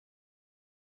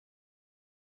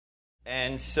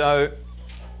And so,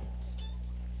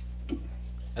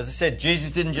 as I said,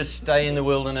 Jesus didn't just stay in the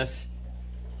wilderness,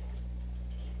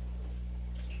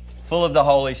 full of the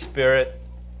Holy Spirit.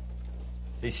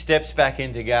 He steps back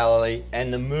into Galilee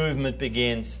and the movement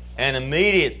begins. And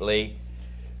immediately,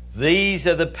 these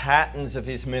are the patterns of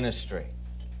his ministry.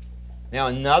 Now,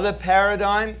 another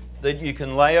paradigm that you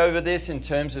can lay over this in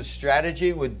terms of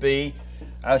strategy would be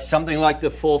something like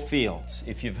the four fields,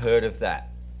 if you've heard of that.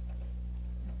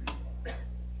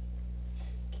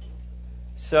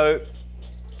 So,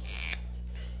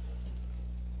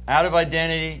 out of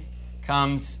identity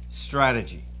comes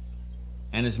strategy.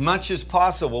 And as much as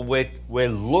possible, we're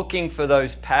looking for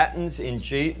those patterns in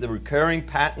the recurring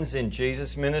patterns in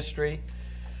Jesus' ministry,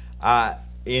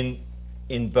 in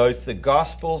both the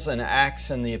Gospels and Acts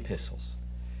and the Epistles.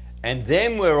 And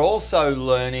then we're also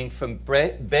learning from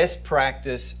best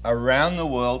practice around the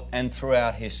world and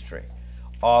throughout history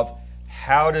of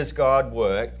how does God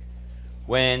work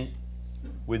when,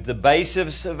 with the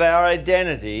basis of our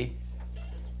identity,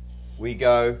 we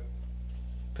go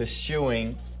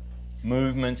pursuing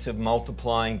movements of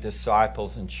multiplying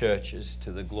disciples and churches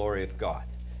to the glory of God.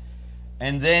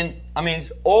 And then,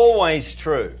 it's always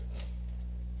true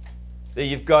that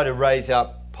you've got to raise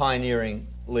up pioneering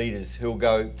leaders who'll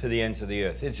go to the ends of the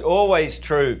earth. It's always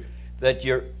true that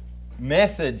your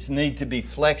methods need to be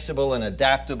flexible and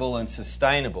adaptable and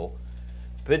sustainable.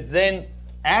 But then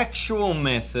actual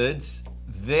methods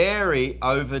vary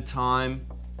over time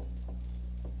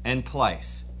and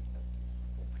place.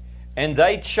 And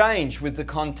they change with the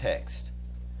context.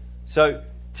 So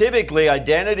typically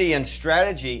identity and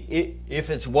strategy, if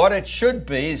it's what it should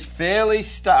be, is fairly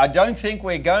I don't think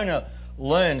we're going to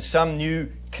learn some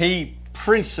new key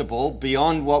principle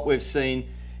beyond what we've seen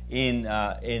in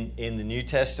the New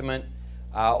Testament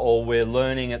or we're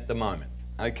learning at the moment.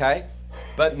 Okay?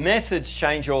 But methods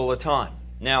change all the time.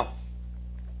 Now,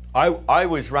 I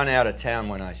was run out of town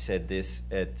when I said this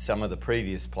at some of the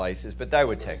previous places, but they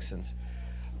were Texans.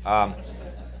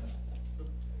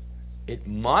 It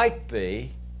might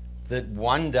be that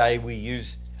one day we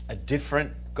use a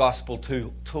different gospel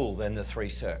tool than the three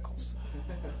circles.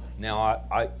 Now,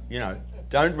 I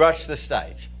don't rush the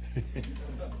stage.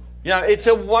 It's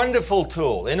a wonderful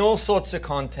tool in all sorts of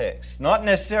contexts, not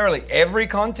necessarily every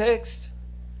context.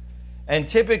 And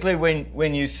typically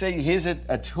when you see here's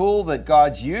a tool that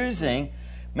God's using,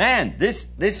 man,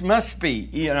 this must be,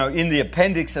 in the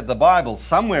appendix of the Bible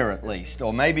somewhere at least,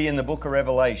 or maybe in the book of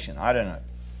Revelation. I don't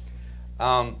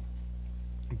know.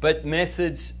 But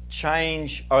methods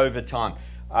change over time.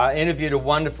 I interviewed a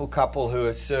wonderful couple who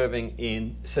are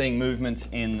seeing movements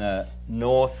in the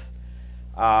north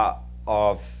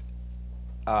of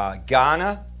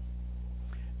Ghana.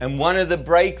 And one of the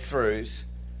breakthroughs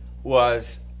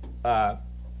was the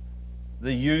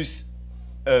use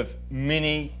of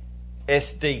mini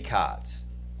SD cards.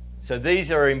 So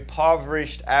these are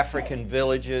impoverished African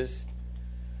villages,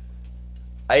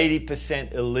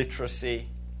 80% illiteracy,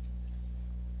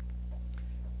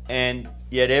 and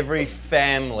yet every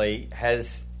family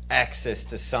has access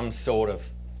to some sort of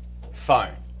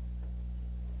phone.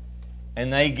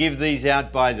 And they give these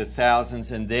out by the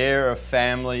thousands, and there are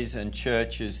families and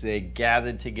churches, they're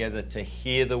gathered together to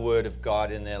hear the word of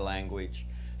God in their language.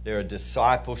 There are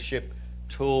discipleship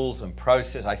tools and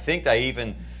process. I think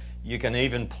you can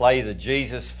even play the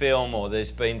Jesus film, or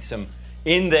there's been some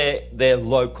in their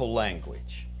local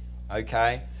language.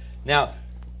 Okay? Now,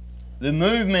 the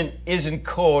movement isn't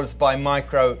caused by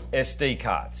micro SD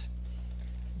cards,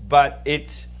 but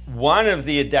it's one of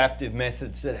the adaptive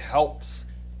methods that helps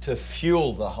to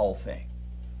fuel the whole thing.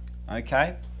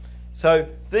 Okay? So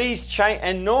these change,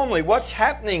 and normally what's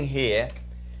happening here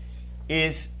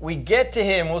is we get to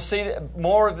here, and we'll see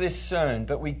more of this soon,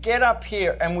 but we get up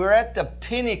here and we're at the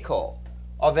pinnacle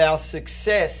of our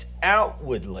success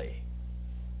outwardly.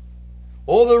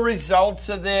 All the results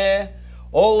are there,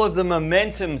 all of the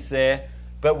momentum's there,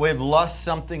 but we've lost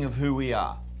something of who we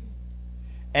are.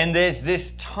 And there's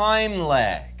this time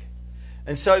lag.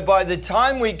 And so by the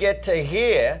time we get to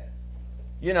here,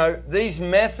 these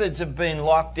methods have been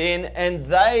locked in and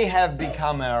they have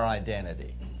become our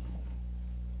identity.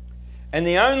 And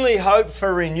the only hope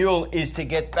for renewal is to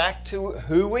get back to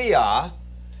who we are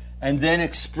and then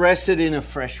express it in a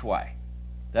fresh way.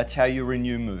 That's how you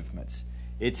renew movements.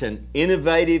 It's an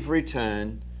innovative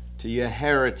return to your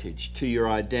heritage, to your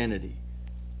identity.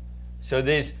 So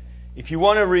if you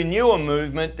want to renew a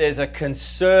movement, there's a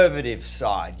conservative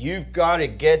side. You've got to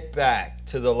get back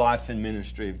to the life and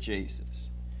ministry of Jesus.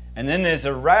 And then there's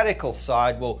a radical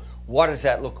side. Well, what does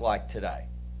that look like today?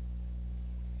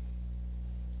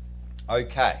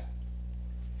 Okay.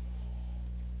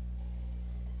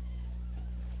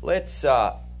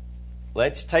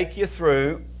 let's take you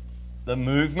through the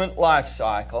movement life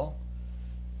cycle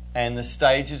and the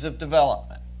stages of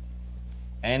development.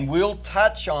 And we'll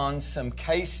touch on some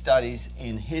case studies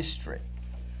in history.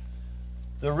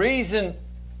 The reason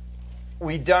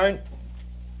we don't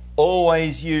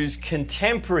always use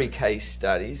contemporary case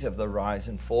studies of the rise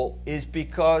and fall is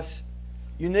because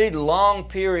you need long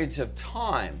periods of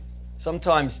time,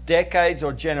 sometimes decades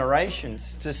or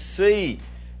generations, to see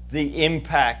the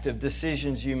impact of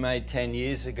decisions you made 10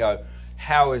 years ago.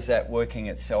 How is that working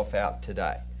itself out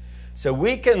today? So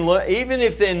we can learn, even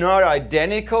if they're not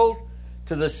identical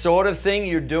to the sort of thing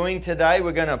you're doing today.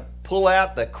 We're going to pull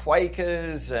out the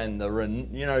Quakers and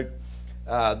the,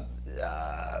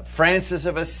 Francis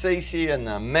of Assisi and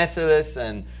the Methodists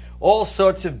and all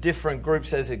sorts of different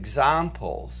groups as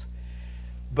examples.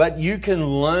 But you can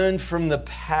learn from the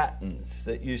patterns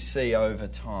that you see over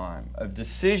time of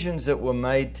decisions that were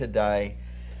made today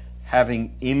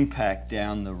having impact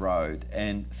down the road,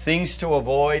 and things to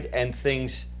avoid and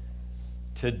things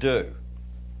to do.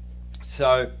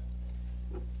 So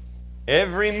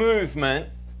every movement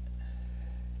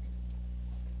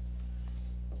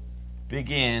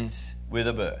begins with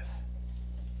a birth,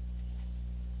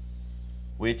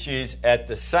 which is at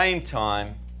the same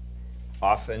time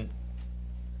often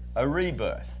a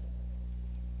rebirth.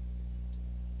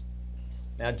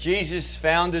 Now, Jesus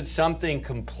founded something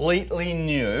completely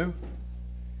new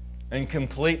and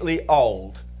completely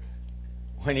old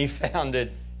when he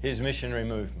founded his missionary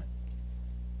movement,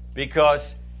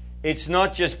 because it's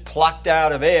not just plucked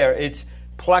out of air, it's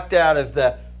plucked out of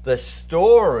the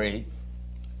story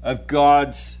of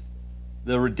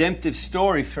the redemptive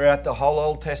story throughout the whole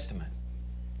Old Testament.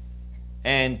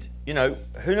 And,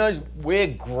 who knows, we're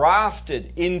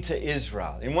grafted into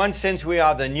Israel. In one sense, we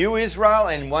are the new Israel,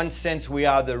 and in one sense, we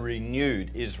are the renewed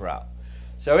Israel.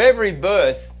 So every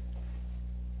birth,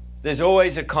 there's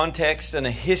always a context and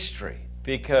a history,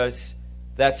 because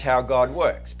that's how God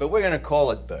works. But we're going to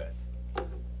call it birth.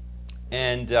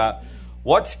 And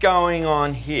what's going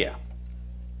on here?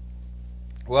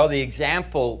 Well, the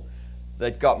example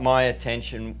that got my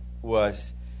attention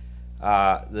was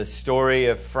the story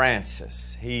of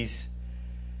Francis. He's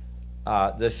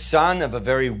the son of a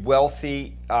very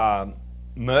wealthy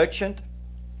merchant.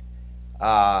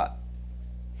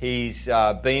 He's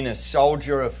been a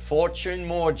soldier of fortune,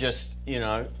 more just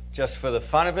for the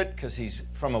fun of it, because he's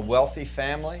from a wealthy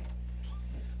family.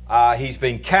 He's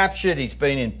been captured, he's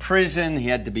been in prison, he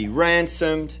had to be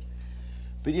ransomed.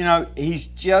 But he's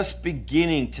just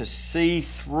beginning to see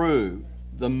through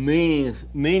the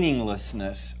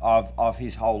meaninglessness of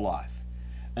his whole life.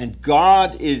 And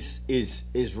God is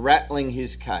rattling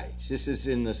his cage. This is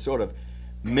in the sort of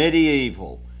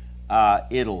medieval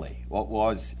Italy, what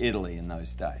was Italy in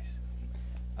those days.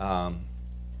 Well,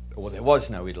 there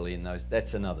was no Italy in those,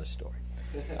 that's another story.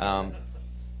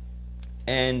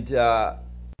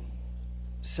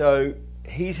 So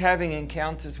he's having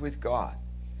encounters with God.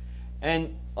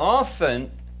 And often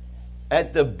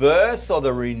at the birth or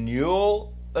the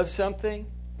renewal of something,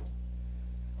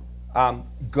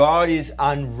 God is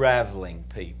unraveling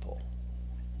people.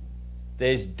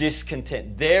 There's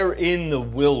discontent. They're in the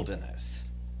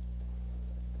wilderness.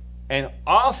 And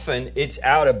often it's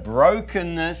out of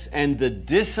brokenness and the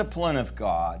discipline of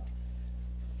God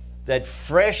that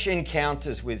fresh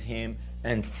encounters with Him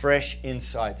and fresh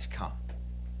insights come.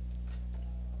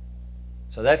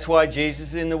 So that's why Jesus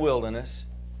is in the wilderness.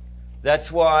 That's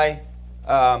why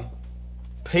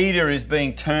Peter is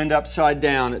being turned upside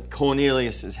down at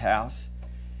Cornelius' house.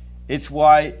 It's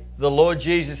why the Lord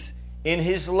Jesus, in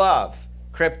His love,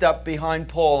 crept up behind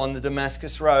Paul on the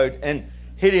Damascus Road and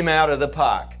hit him out of the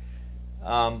park.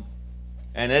 And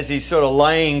as he's sort of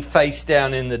laying face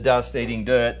down in the dust, eating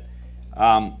dirt,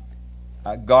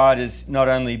 God is not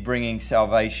only bringing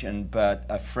salvation, but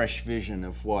a fresh vision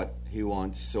of what He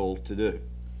wants Saul to do.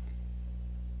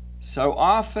 So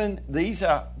often these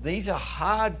are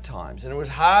hard times, and it was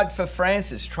hard for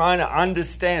Francis trying to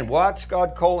understand, what's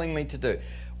God calling me to do?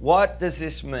 What does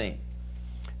this mean?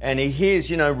 And he hears,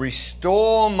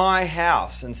 restore my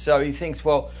house. And so he thinks,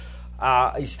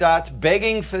 he starts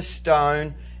begging for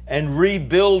stone and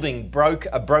rebuilding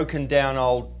a broken down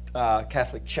old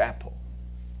Catholic chapel.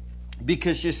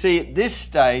 Because you see, at this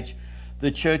stage,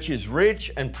 the church is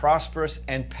rich and prosperous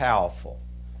and powerful.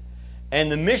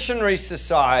 And the missionary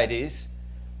societies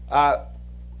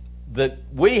that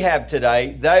we have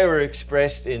today, they were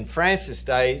expressed in Francis'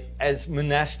 day as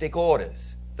monastic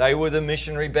orders. They were the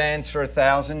missionary bands for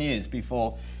 1,000 years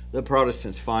before the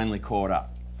Protestants finally caught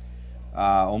up,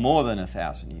 or more than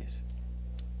 1,000 years.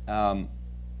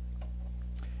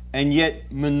 And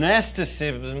yet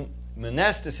monasticism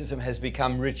has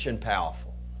become rich and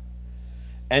powerful.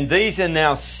 And these are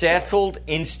now settled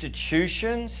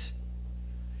institutions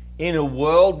in a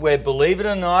world where, believe it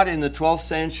or not, in the 12th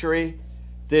century,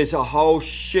 there's a whole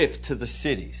shift to the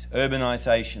cities.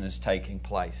 Urbanization is taking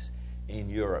place in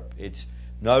Europe. It's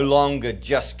no longer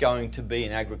just going to be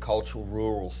an agricultural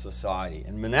rural society.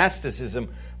 And monasticism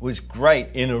was great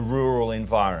in a rural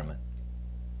environment.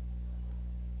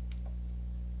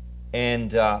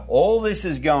 And all this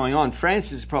is going on.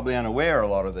 Francis is probably unaware of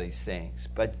a lot of these things,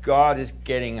 but God is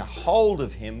getting a hold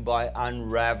of him by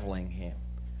unraveling him.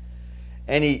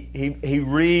 And he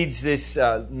reads this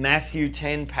Matthew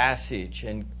 10 passage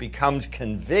and becomes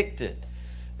convicted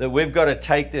that we've got to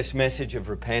take this message of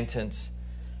repentance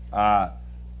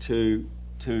to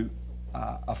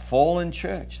a fallen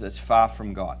church that's far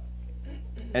from God,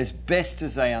 as best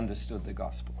as they understood the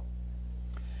gospel.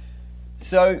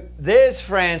 So there's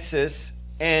Francis,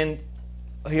 and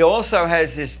he also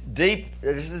has this deep,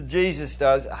 just as Jesus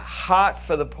does, a heart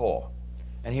for the poor.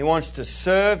 And he wants to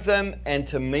serve them and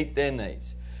to meet their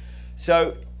needs.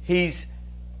 So he's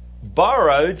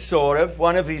borrowed, sort of,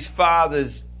 one of his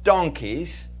father's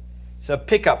donkeys. It's a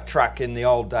pickup truck in the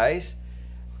old days.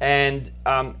 And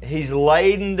he's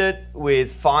laden it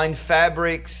with fine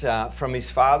fabrics from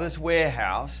his father's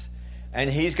warehouse. And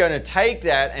he's going to take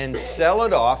that and sell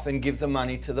it off and give the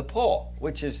money to the poor,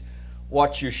 which is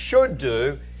what you should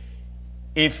do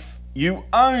if you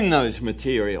own those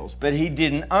materials. But he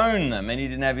didn't own them, and he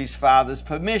didn't have his father's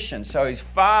permission. So his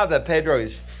father, Pedro,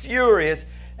 is furious,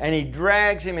 and he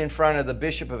drags him in front of the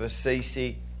Bishop of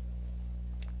Assisi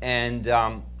and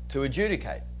to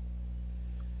adjudicate.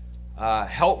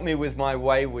 Help me with my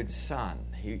wayward son.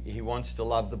 He wants to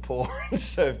love the poor and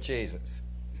serve Jesus.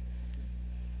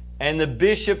 And the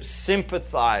bishop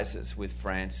sympathizes with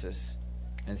Francis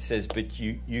and says, but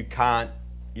you can't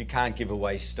give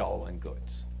away stolen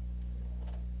goods.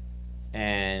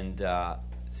 And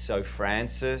so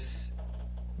Francis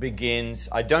begins,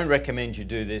 I don't recommend you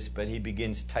do this, but he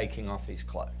begins taking off his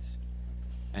clothes.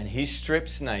 And he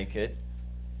strips naked,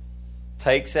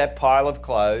 takes that pile of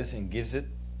clothes and gives it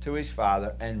to his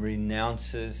father and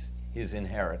renounces his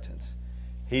inheritance.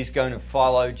 He's going to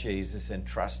follow Jesus and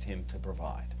trust him to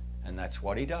provide. And that's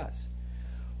what he does.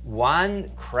 One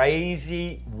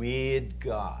crazy, weird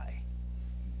guy.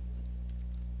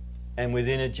 And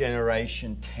within a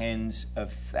generation, tens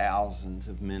of thousands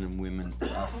of men and women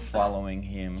are following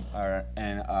him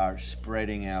and are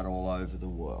spreading out all over the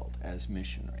world as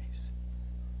missionaries.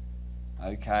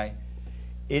 Okay?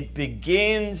 It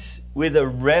begins with a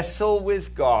wrestle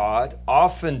with God,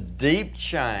 often deep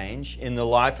change in the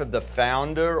life of the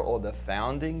founder or the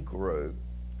founding group.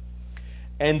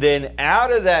 And then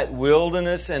out of that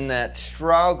wilderness and that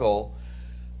struggle,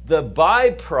 the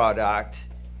byproduct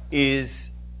is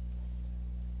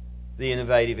the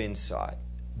innovative insight,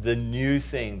 the new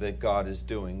thing that God is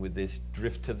doing with this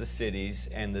drift to the cities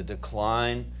and the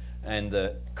decline and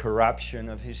the corruption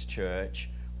of his church.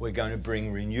 We're going to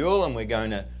bring renewal, and we're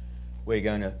going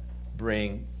to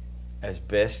bring, as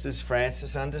best as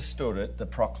Francis understood it, the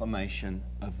proclamation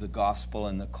of the gospel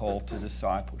and the call to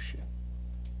discipleship.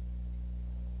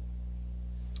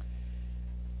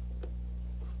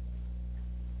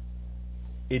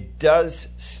 It does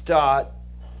start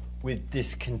with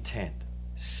discontent.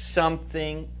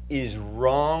 Something is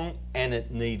wrong and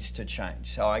it needs to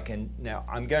change. So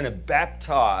I'm going to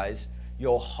baptize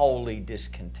your holy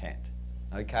discontent.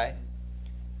 Okay?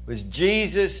 Was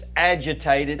Jesus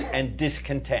agitated and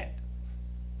discontent?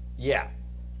 Yeah.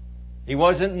 He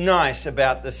wasn't nice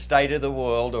about the state of the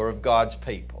world or of God's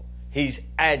people. He's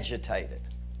agitated.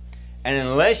 And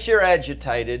unless you're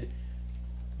agitated,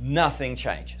 nothing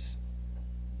changes.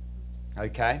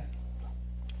 Okay?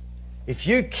 If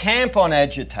you camp on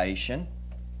agitation,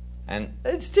 and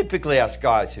it's typically us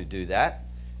guys who do that,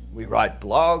 we write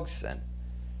blogs and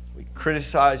we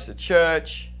criticize the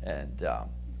church, and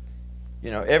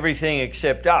everything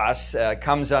except us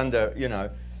comes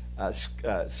under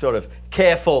sort of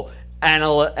careful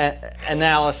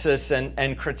analysis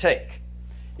and critique.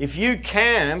 If you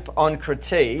camp on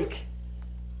critique,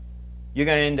 you're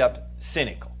going to end up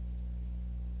cynical.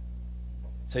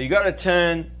 So you've got to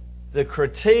turn the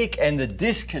critique and the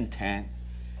discontent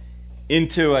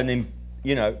into a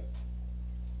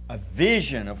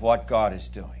vision of what God is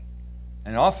doing.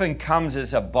 And often comes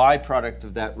as a byproduct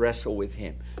of that wrestle with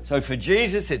him. So for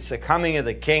Jesus, it's the coming of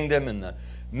the kingdom and the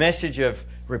message of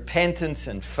repentance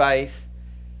and faith.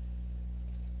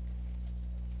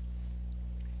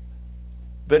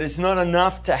 But it's not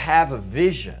enough to have a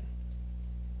vision.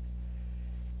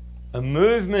 A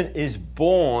movement is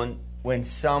born when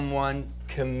someone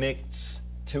commits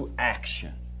to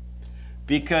action.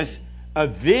 Because a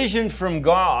vision from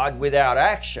God without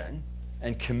action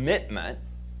and commitment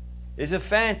is a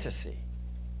fantasy.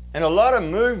 And a lot of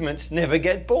movements never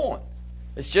get born.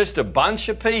 It's just a bunch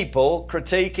of people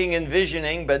critiquing and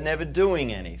visioning but never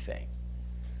doing anything.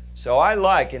 So I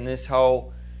like, in this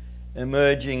whole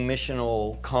emerging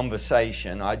missional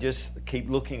conversation, I just keep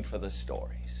looking for the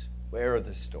stories. Where are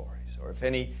the stories? Or if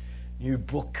any new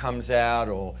book comes out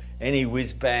or any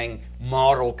whiz-bang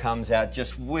model comes out,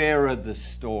 just where are the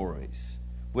stories?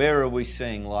 Where are we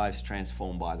seeing lives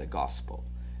transformed by the gospel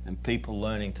and people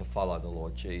learning to follow the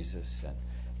Lord Jesus and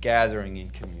gathering in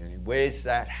communion? Where's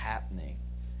that happening?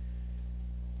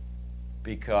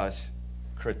 Because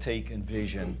critique and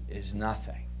vision is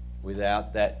nothing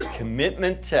without that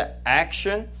commitment to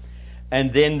action,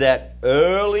 and then that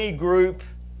early group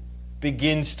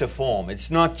begins to form.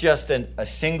 It's not just a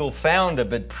single founder,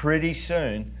 but pretty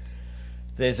soon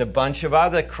there's a bunch of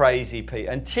other crazy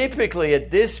people. And typically at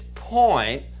this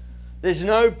point, there's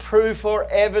no proof or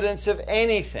evidence of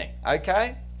anything,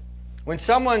 okay? When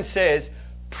someone says,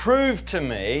 prove to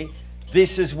me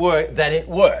that it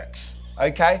works,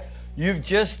 okay? You've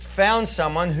just found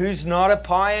someone who's not a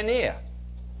pioneer.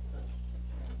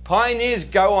 Pioneers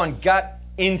go on gut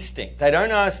instinct. They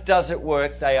don't ask, does it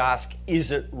work? They ask,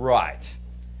 is it right?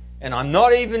 And I'm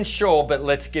not even sure, but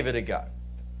let's give it a go.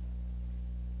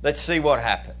 Let's see what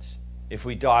happens if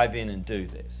we dive in and do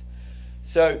this.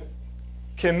 So,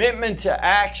 commitment to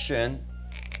action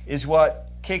is what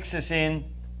kicks us in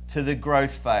to the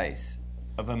growth phase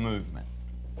of a movement.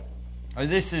 Oh,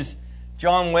 this is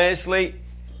John Wesley.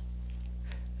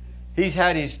 He's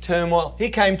had his turmoil. He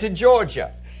came to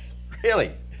Georgia.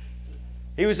 Really.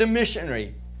 He was a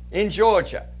missionary in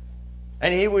Georgia.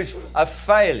 And he was a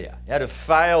failure. He had a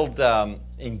failed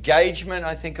engagement,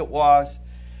 I think it was,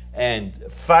 and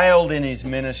failed in his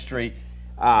ministry.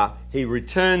 He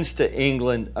returns to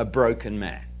England a broken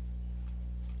man.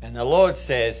 And the Lord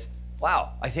says,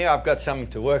 wow, I think I've got something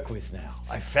to work with now.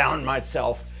 I found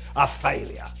myself a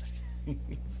failure.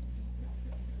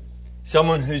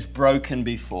 Someone who's broken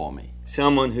before me.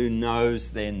 Someone who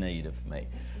knows their need of me.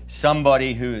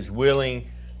 Somebody who is willing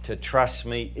to trust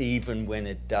me even when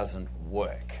it doesn't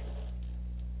work.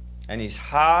 And his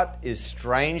heart is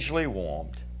strangely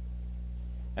warmed.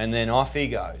 And then off he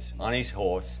goes on his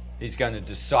horse. He's going to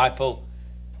disciple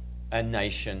a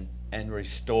nation and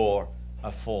restore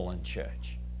a fallen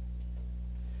church.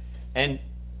 And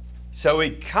so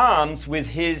it comes with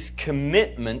his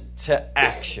commitment to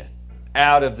action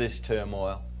out of this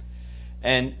turmoil.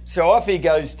 And so off he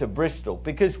goes to Bristol,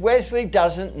 because Wesley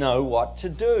doesn't know what to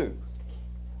do.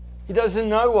 He doesn't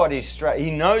know what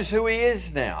he knows who he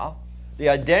is now. The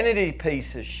identity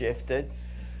piece has shifted,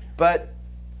 but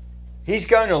he's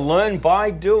going to learn by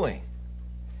doing.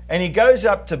 And he goes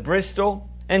up to Bristol,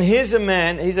 and here's a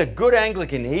man, he's a good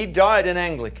Anglican. He died an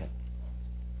Anglican.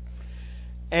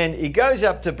 And he goes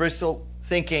up to Bristol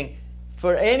thinking,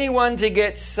 for anyone to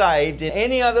get saved in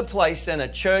any other place than a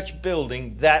church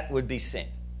building, that would be sin.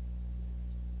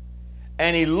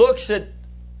 And he looks at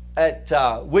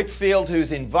Whitefield,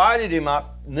 who's invited him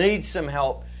up, needs some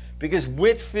help, because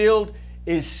Whitefield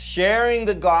is sharing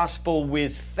the gospel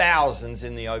with thousands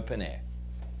in the open air.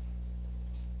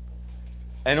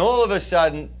 And all of a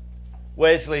sudden,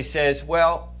 Wesley says,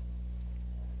 well,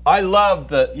 I love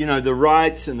the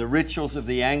rites and the rituals of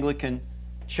the Anglican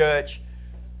Church,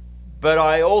 but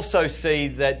I also see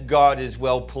that God is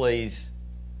well pleased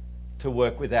to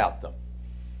work without them.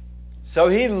 So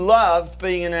he loved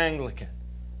being an Anglican.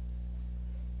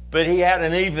 But he had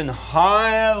an even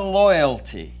higher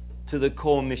loyalty to the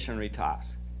core missionary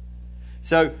task.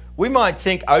 So we might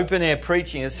think open air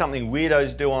preaching is something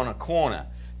weirdos do on a corner.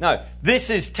 No,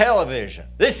 this is television.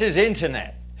 This is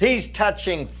internet. He's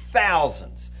touching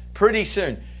thousands. Pretty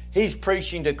soon, he's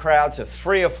preaching to crowds of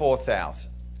 3,000 or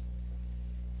 4,000.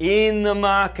 In the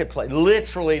marketplace,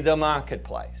 literally the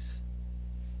marketplace.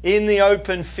 In the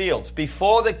open fields.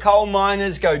 Before the coal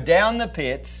miners go down the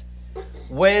pits,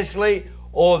 Wesley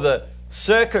or the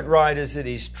circuit riders that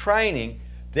he's training,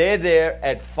 they're there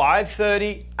at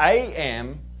 5:30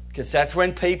 a.m., because that's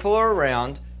when people are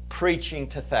around, preaching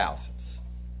to thousands.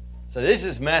 So this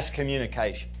is mass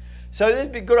communication. So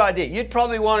that'd be a good idea. You'd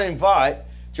probably want to invite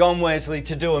John Wesley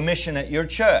to do a mission at your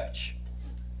church.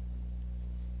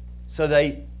 So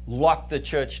they lock the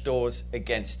church doors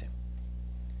against him.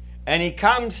 And he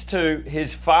comes to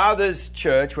his father's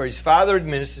church, where his father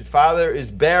administered. His father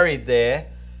is buried there.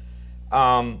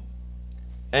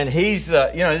 And he's,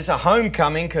 this is a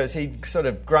homecoming, because he'd sort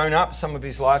of grown up some of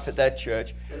his life at that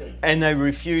church. And they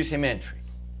refuse him entry.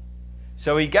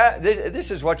 So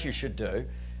this is what you should do.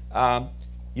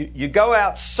 You go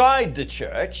outside the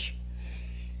church.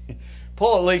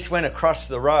 Paul at least went across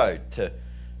the road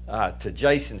to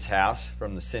Jason's house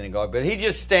from the synagogue, but he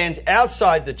just stands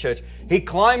outside the church. He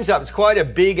climbs up. It's quite a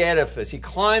big edifice. He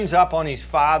climbs up on his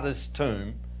father's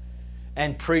tomb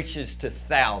and preaches to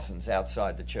thousands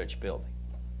outside the church building.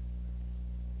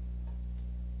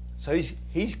 So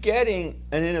he's getting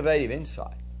an innovative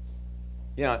insight.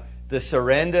 You know, the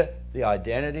surrender, the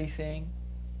identity thing,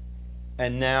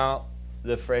 and now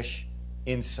the fresh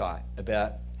insight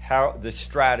about how the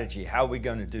strategy, how we're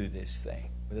going to do this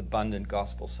thing with abundant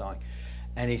gospel sowing.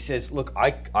 And he says, look,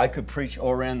 I could preach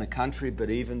all around the country, but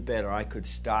even better, I could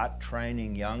start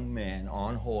training young men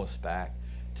on horseback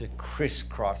to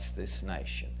crisscross this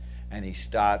nation. And he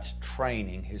starts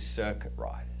training his circuit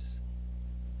riders.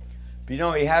 But you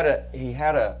know, he had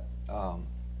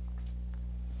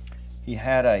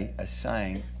a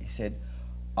saying. He said,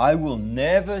 I will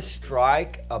never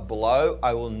strike a blow,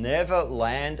 I will never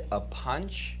land a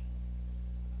punch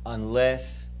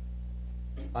unless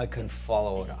I can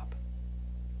follow it up.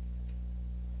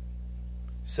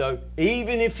 So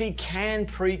even if he can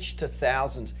preach to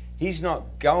thousands, he's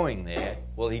not going there.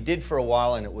 Well, he did for a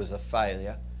while and it was a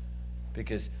failure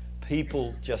because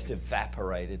people just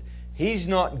evaporated. He's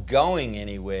not going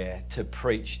anywhere to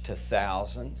preach to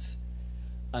thousands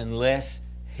unless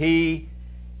he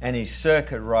and his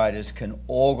circuit riders can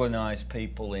organize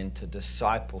people into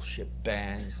discipleship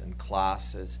bands and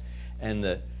classes, and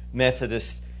the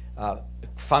Methodist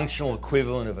functional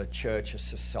equivalent of a church, a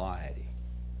society.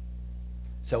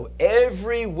 So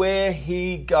everywhere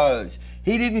he goes,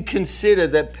 he didn't consider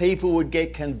that people would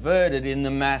get converted in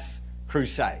the mass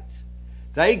crusades.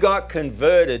 They got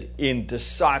converted in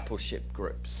discipleship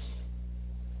groups.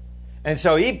 And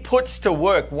so he puts to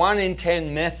work 1 in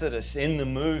 10 Methodists in the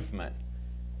movement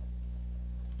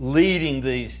leading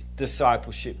these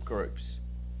discipleship groups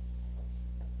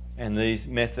and these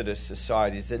Methodist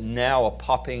societies that now are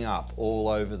popping up all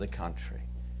over the country.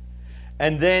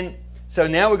 And then, so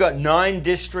now we've got 9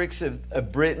 districts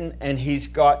of Britain, and he's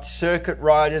got circuit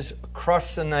riders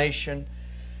across the nation.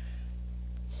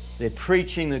 They're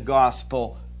preaching the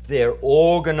gospel. They're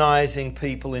organizing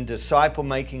people in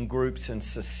disciple-making groups and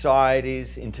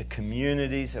societies into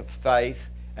communities of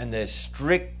faith, and there's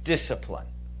strict discipline.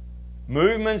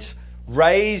 Movements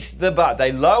raise the bar.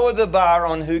 They lower the bar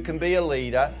on who can be a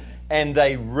leader, and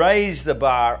they raise the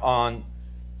bar on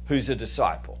who's a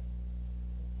disciple.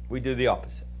 We do the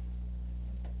opposite.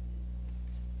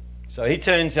 So he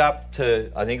turns up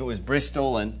to, I think it was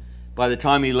Bristol, and by the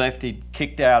time he left, he'd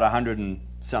kicked out 100 and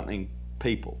something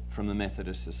people from the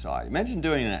Methodist Society. Imagine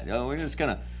doing that. You know, we're just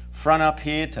going to front up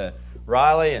here to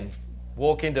Riley and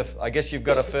walk into, I guess you've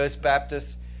got a First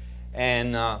Baptist,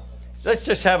 and let's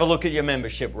just have a look at your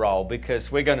membership roll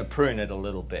because we're going to prune it a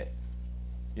little bit.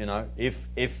 You know,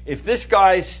 if this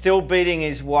guy is still beating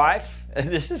his wife, and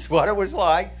this is what it was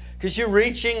like, because you're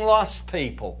reaching lost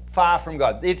people far from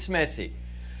God. It's messy.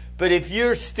 But if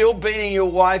you're still beating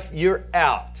your wife, you're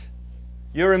out.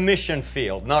 You're a mission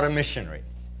field, not a missionary.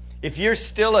 If you're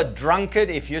still a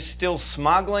drunkard, if you're still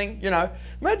smuggling, you know,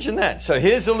 imagine that. So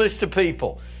here's a list of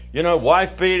people. You know,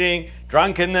 wife beating,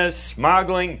 drunkenness,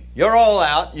 smuggling, you're all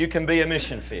out. You can be a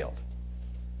mission field.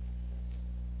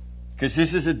 Because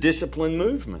this is a disciplined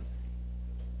movement.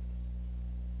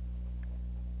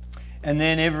 And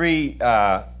then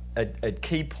at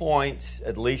key points,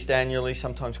 at least annually,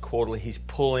 sometimes quarterly, he's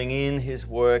pulling in his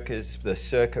workers, the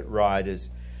circuit riders,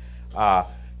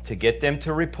 to get them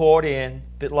to report in.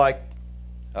 A bit like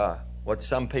what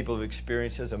some people have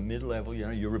experienced as a mid-level. You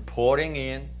know, you're reporting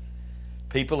in.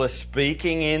 People are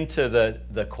speaking into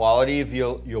the quality of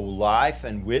your life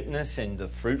and witness and the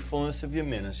fruitfulness of your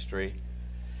ministry.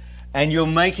 And you're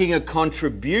making a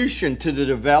contribution to the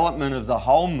development of the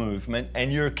whole movement,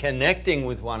 and you're connecting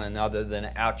with one another,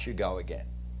 then out you go again.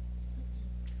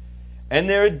 And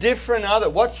there are different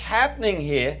what's happening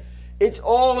here, it's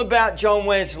all about John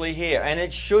Wesley here, and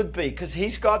it should be, because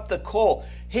he's got the call.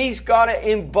 He's got to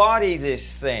embody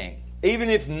this thing. Even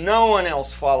if no one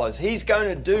else follows, he's going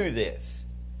to do this.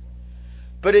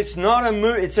 But it's not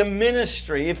it's a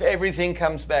ministry if everything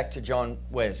comes back to John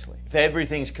Wesley, if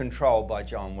everything's controlled by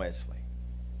John Wesley.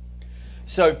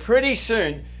 So pretty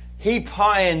soon, he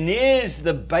pioneers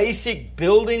the basic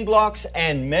building blocks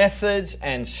and methods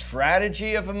and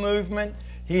strategy of a movement.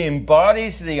 He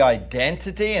embodies the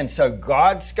identity, and so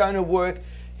God's going to work.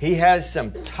 He has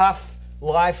some tough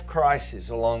life crises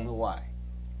along the way.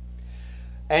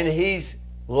 And he's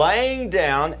laying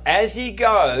down, as he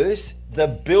goes, the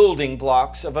building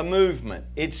blocks of a movement.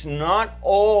 It's not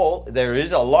all, there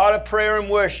is a lot of prayer and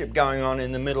worship going on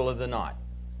in the middle of the night,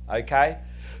 okay?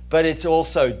 But it's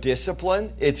also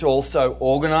discipline, it's also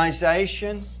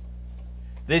organization.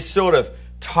 This sort of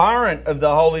torrent of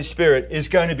the Holy Spirit is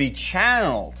going to be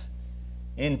channeled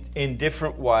in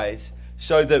different ways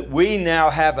so that we now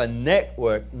have a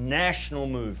network, national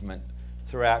movement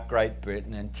throughout Great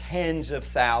Britain, and tens of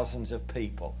thousands of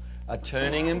people are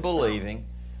turning and believing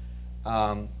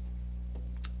and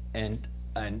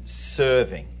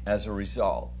serving as a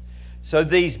result. So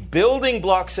these building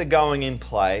blocks are going in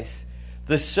place.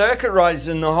 The circuit riders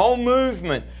and the whole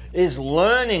movement is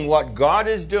learning what God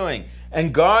is doing.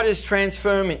 And God is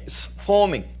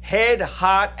transforming head,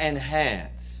 heart, and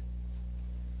hands.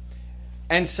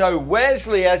 And so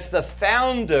Wesley, as the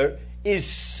founder, is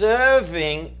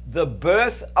serving the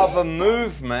birth of a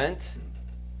movement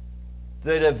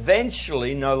that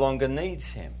eventually no longer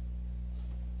needs him.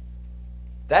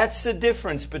 That's the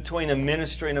difference between a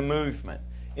ministry and a movement.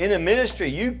 In a ministry,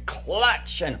 you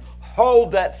clutch and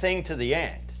hold that thing to the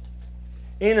end.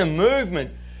 In a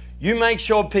movement, you make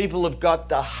sure people have got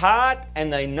the heart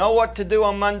and they know what to do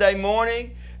on Monday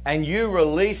morning, and you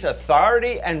release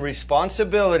authority and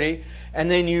responsibility, and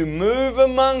then you move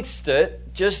amongst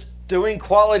it just doing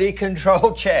quality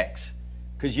control checks,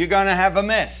 because you're going to have a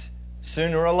mess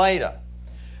sooner or later.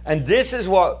 And this is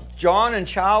what John and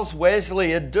Charles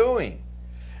Wesley are doing.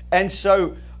 And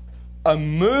so a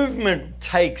movement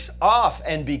takes off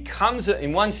and becomes,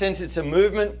 in one sense, it's a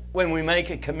movement when we make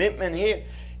a commitment here.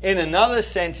 In another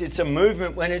sense, it's a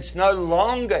movement when it's no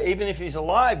longer, even if he's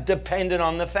alive, dependent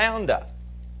on the founder.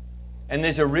 And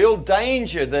there's a real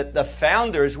danger that the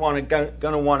founder is going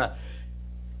to want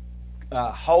to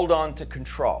hold on to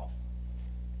control.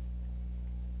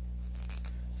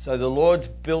 So the Lord's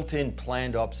built in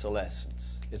planned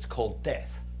obsolescence. It's called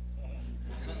death.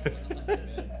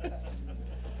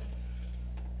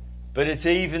 But it's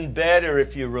even better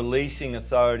if you're releasing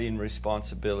authority and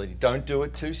responsibility. Don't do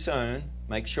it too soon.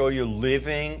 Make sure you're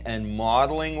living and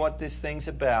modeling what this thing's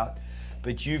about.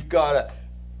 But you've got to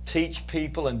teach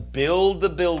people and build the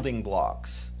building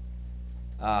blocks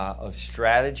of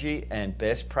strategy and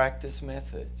best practice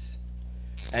methods.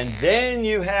 And then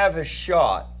you have a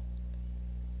shot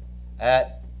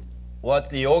at what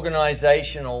the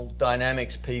organizational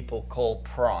dynamics people call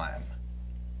prime.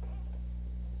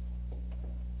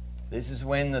 This is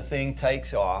when the thing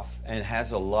takes off and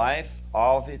has a life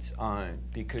of its own,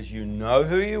 because you know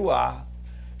who you are,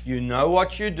 you know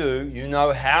what you do, you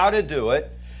know how to do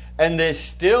it, and there's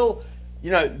still,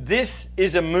 this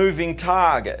is a moving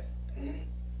target,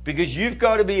 because you've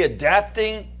got to be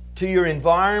adapting to your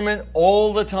environment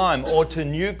all the time or to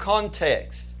new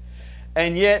contexts.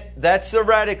 And yet, that's the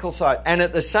radical side. And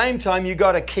at the same time, you've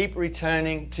got to keep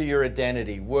returning to your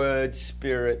identity, word,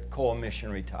 spirit, core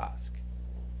missionary task.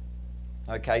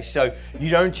 Okay, so you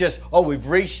don't just, we've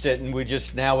reached it and we're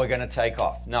going to take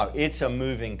off. No, it's a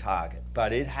moving target,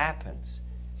 but it happens.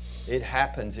 It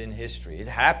happens in history. It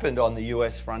happened on the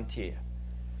US frontier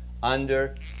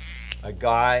under a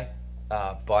guy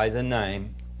by the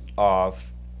name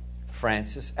of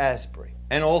Francis Asbury,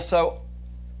 and also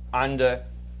under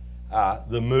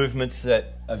the movements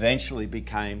that eventually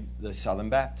became the Southern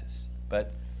Baptists.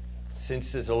 But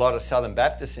since there's a lot of Southern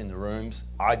Baptists in the rooms,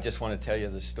 I just want to tell you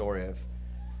the story of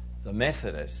the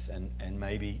Methodists, and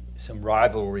maybe some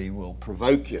rivalry will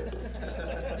provoke you.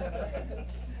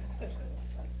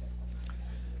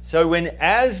 So when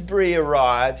Asbury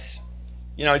arrives,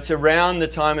 it's around the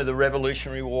time of the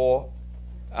Revolutionary War,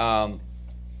 and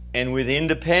with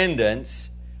independence,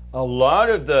 a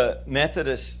lot of the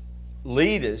Methodist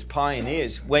leaders,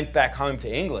 pioneers, went back home to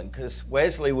England, because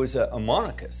Wesley was a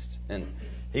monarchist, and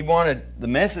he wanted the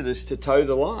Methodists to toe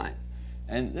the line.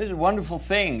 And there's a wonderful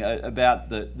thing about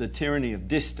the tyranny of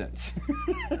distance,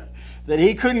 that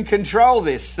he couldn't control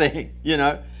this thing,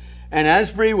 And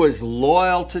Asbury was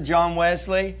loyal to John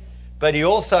Wesley, but he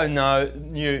also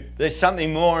knew there's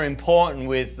something more important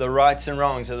with the rights and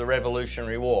wrongs of the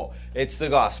Revolutionary War. It's the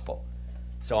gospel.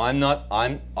 So I am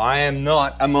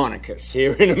not a monarchist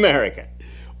here in America,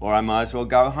 or I might as well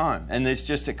go home. And there's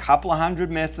just a couple of hundred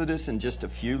Methodists and just a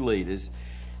few leaders.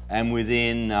 And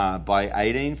within, by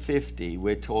 1850,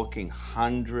 we're talking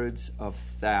hundreds of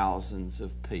thousands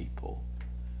of people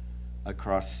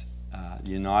across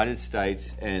the United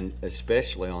States, and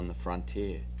especially on the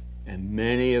frontier. And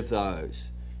many of those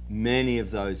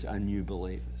are new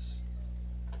believers.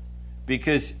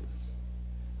 Because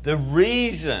the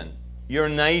reason your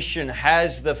nation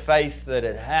has the faith that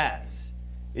it has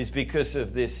is because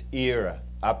of this era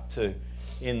up to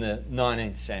in the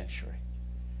 19th century.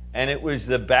 And it was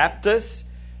the Baptists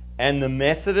and the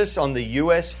Methodists on the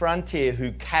US frontier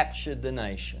who captured the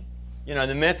nation. You know,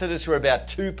 the Methodists were about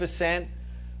 2%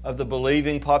 of the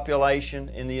believing population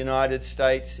in the United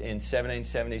States in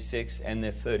 1776, and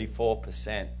they're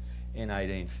 34% in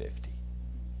 1850.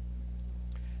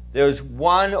 There was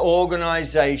one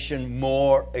organization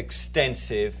more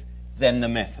extensive than the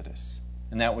Methodists,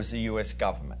 and that was the US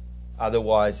government.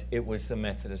 Otherwise, it was the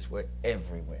Methodists were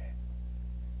everywhere.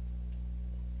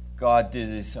 God did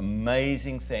this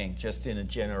amazing thing just in a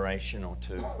generation or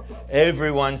two.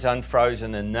 Everyone's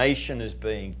unfrozen. A nation is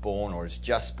being born or has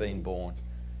just been born.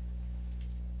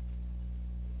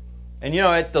 And you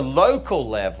know, at the local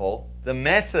level, the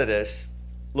Methodists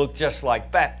looked just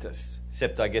like Baptists,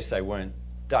 except I guess they weren't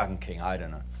dunking, I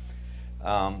don't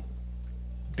know.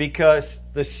 Because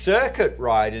the circuit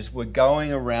riders were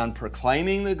going around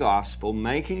proclaiming the gospel,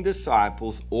 making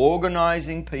disciples,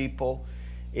 organizing people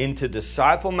into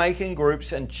disciple-making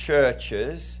groups and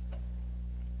churches,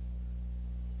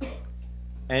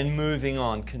 and moving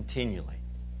on continually.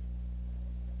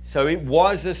 So it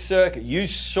was a circuit. You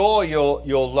saw your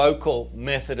local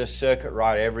Methodist circuit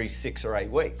rider every 6 or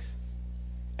 8 weeks.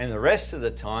 And the rest of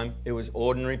the time, it was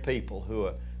ordinary people who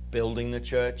were building the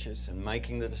churches and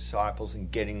making the disciples and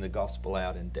getting the gospel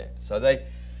out in depth. So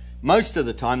most of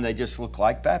the time, they just look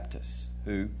like Baptists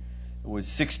who... It was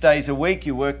 6 days a week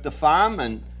you worked the farm,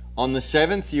 and on the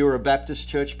 7th you were a Baptist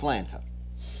church planter.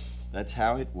 That's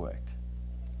how it worked.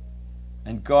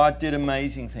 And God did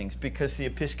amazing things because the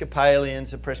Episcopalians,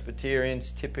 the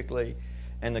Presbyterians typically,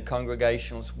 and the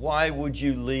Congregationalists, why would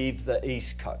you leave the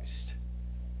East Coast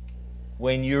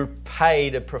when you're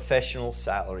paid a professional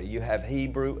salary? You have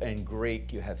Hebrew and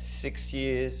Greek. You have 6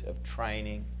 years of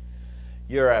training.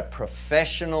 You're a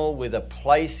professional with a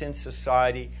place in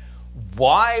society.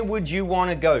 Why would you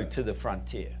want to go to the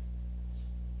frontier?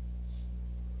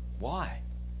 Why?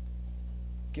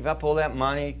 Give up all that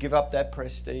money, give up that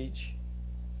prestige.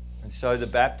 And so the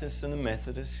Baptists and the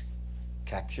Methodists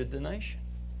captured the nation.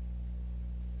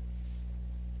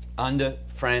 Under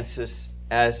Francis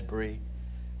Asbury,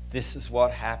 this is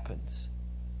what happens.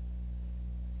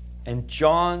 And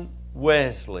John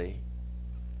Wesley,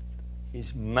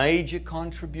 his major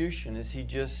contribution is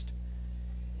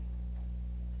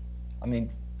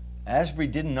Asbury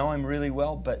didn't know him really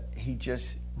well, but he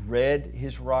just read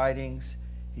his writings.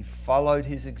 He followed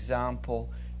his example.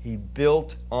 He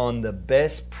built on the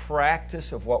best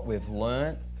practice of what we've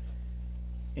learned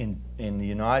in the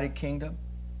United Kingdom.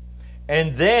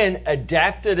 And then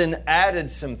adapted and added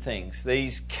some things.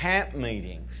 These camp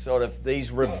meetings, sort of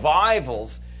these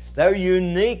revivals, they're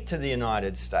unique to the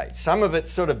United States. Some of it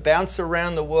sort of bounced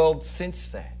around the world since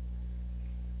then.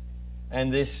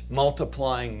 And this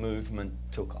multiplying movement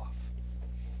took off.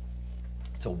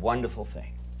 It's a wonderful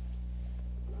thing.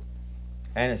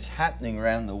 And it's happening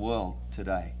around the world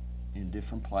today in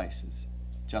different places,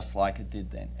 just like it did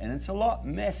then. And it's a lot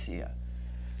messier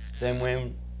than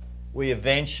when we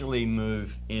eventually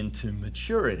move into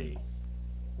maturity.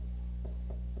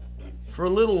 For a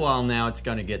little while now, it's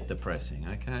going to get depressing,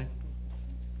 okay?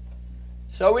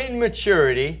 So in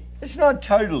maturity, it's not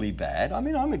totally bad. I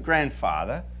mean, I'm a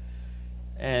grandfather.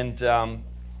 And I'm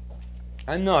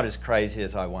not as crazy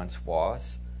as I once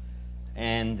was.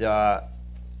 But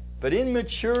in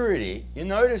maturity, you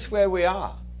notice where we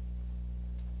are.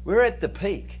 We're at the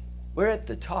peak. We're at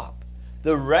the top.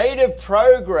 The rate of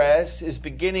progress is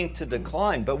beginning to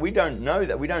decline, but we don't know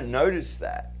that. We don't notice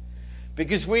that.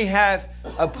 Because we have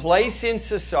a place in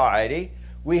society.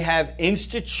 We have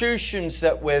institutions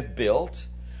that we've built.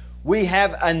 We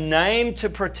have a name to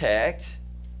protect.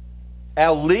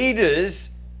 Our leaders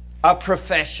are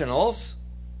professionals,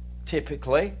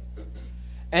 typically.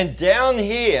 And down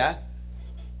here,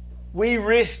 we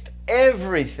risked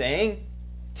everything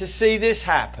to see this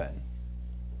happen.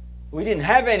 We didn't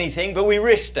have anything, but we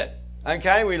risked it.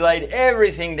 Okay? We laid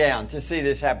everything down to see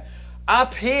this happen.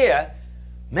 Up here,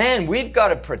 man, we've got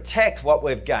to protect what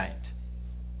we've gained.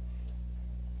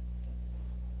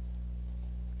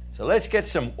 So let's get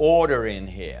some order in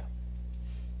here.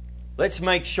 Let's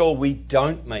make sure we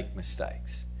don't make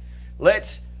mistakes.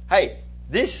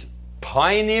 This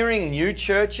pioneering new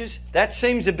churches, that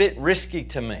seems a bit risky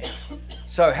to me.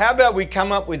 So how about we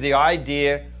come up with the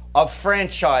idea of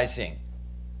franchising?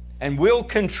 And we'll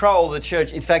control the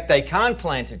church. In fact, they can't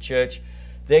plant a church.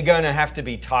 They're going to have to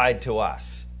be tied to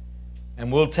us.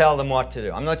 And we'll tell them what to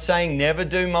do. I'm not saying never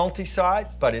do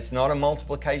multi-site, but it's not a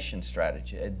multiplication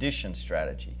strategy, addition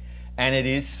strategy. And it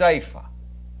is safer.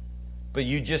 But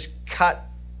you just cut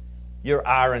your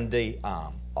R&D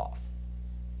arm off.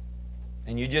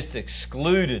 And you just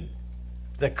excluded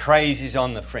the crazies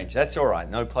on the fringe. That's all right.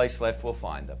 No place left will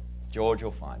find them. George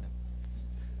will find them.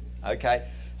 Okay?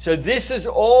 So this is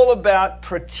all about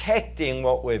protecting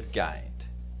what we've gained.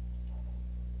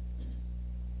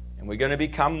 And we're going to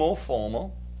become more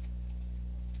formal.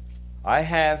 I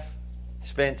have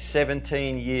spent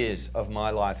 17 years of my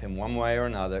life in one way or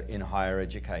another in higher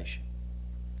education.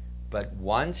 But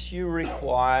once you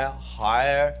require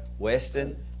higher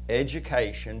Western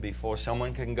education before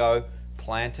someone can go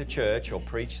plant a church or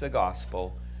preach the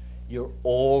gospel, you're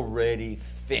already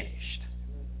finished.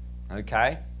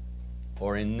 Okay?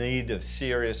 Or in need of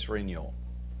serious renewal.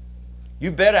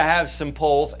 You better have St.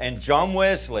 Paul's, and John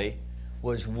Wesley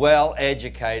was well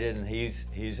educated and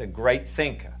he's a great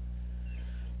thinker.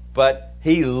 But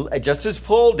he, just as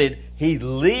Paul did, he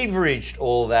leveraged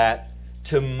all that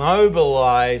to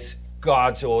mobilize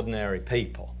God's ordinary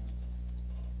people.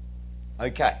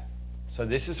 Okay, so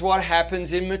this is what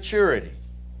happens in maturity.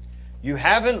 You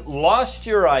haven't lost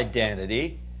your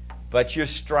identity, but you're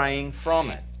straying from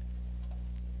it.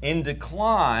 In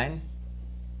decline,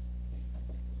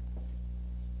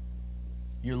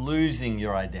 you're losing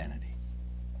your identity.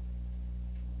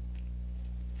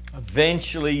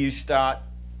 Eventually you start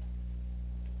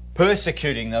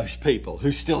persecuting those people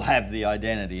who still have the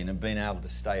identity and have been able to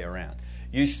stay around.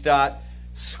 You start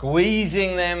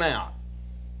squeezing them out.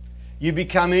 You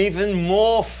become even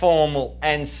more formal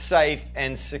and safe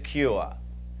and secure.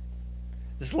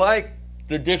 It's like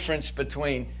the difference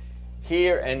between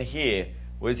here and here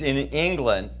was in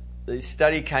England. The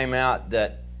study came out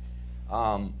that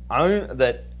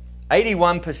that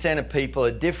 81% of people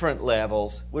at different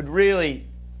levels would really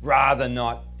rather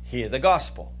not hear the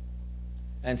gospel,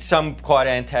 and some quite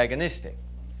antagonistic.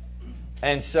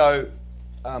 And so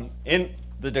in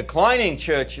the declining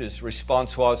church's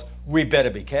response was, we better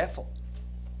be careful.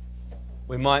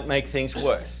 We might make things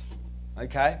worse.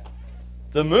 Okay?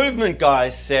 The movement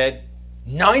guys said,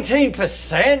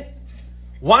 19%?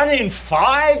 1 in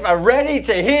 5 are ready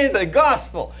to hear the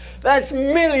gospel. That's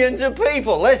millions of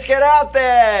people. Let's get out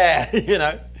there. You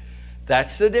know,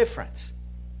 that's the difference.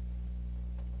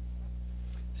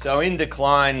 So in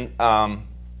decline,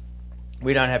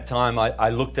 we don't have time. I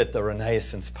looked at the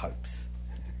Renaissance popes.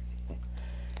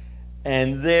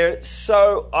 And they're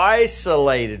so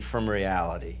isolated from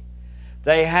reality.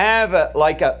 They have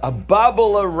a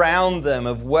bubble around them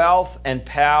of wealth and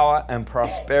power and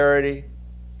prosperity.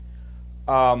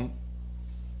 In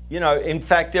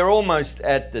fact, they're almost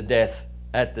at the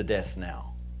death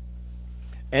now.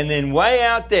 And then way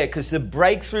out there, because the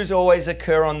breakthroughs always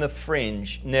occur on the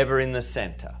fringe, never in the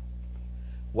center.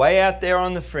 Way out there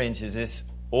on the fringe is this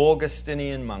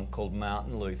Augustinian monk called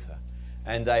Martin Luther.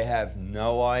 And they have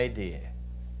no idea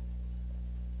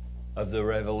of the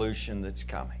revolution that's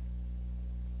coming.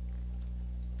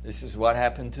 This is what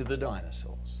happened to the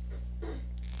dinosaurs.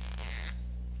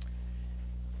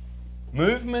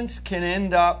 Movements can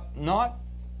end up not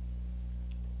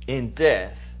in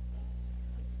death,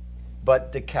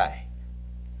 but decay.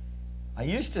 I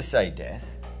used to say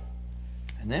death,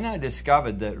 and then I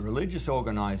discovered that religious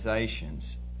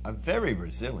organizations are very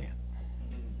resilient.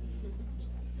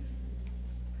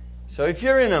 So if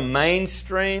you're in a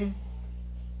mainstream,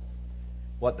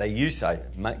 what they used to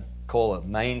call a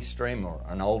mainstream or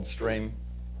an old stream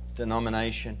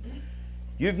denomination,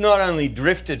 you've not only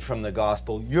drifted from the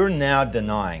gospel, you're now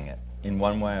denying it in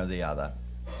one way or the other.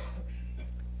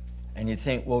 And you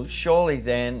think, well, surely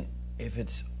then, if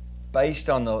it's based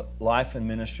on the life and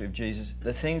ministry of Jesus,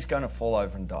 the thing's going to fall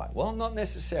over and die. Well, not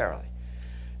necessarily.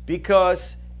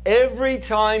 Because every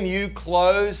time you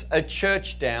close a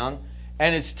church down,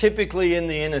 and it's typically in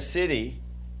the inner city,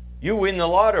 you win the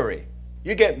lottery.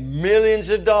 You get millions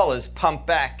of dollars pumped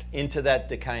back into that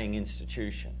decaying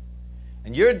institution.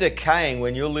 And you're decaying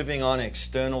when you're living on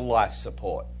external life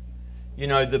support. You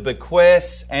know, the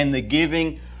bequests and the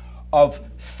giving of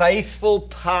faithful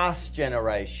past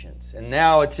generations. And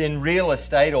now it's in real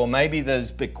estate, or maybe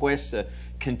those bequests are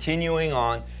continuing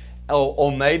on,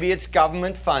 or maybe it's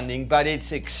government funding, but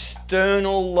it's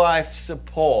external life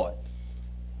support.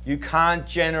 You can't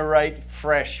generate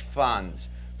fresh funds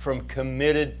from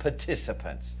committed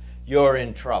participants. You're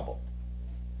in trouble.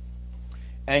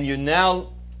 And you're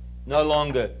now no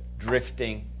longer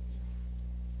drifting.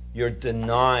 You're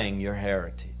denying your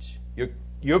heritage.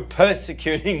 You're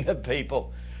persecuting the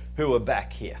people who are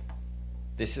back here.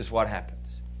 This is what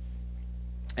happens.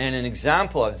 And an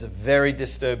example of, it's a very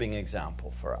disturbing example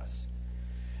for us,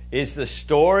 is the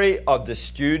story of the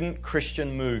student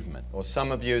Christian movement. Or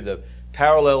some of you, the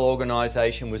parallel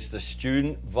organization was the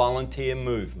student volunteer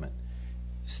movement.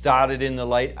 Started in the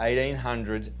late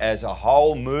 1800s as a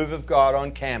whole move of God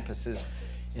on campuses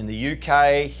in the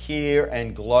UK, here,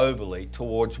 and globally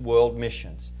towards world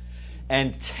missions.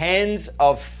 And tens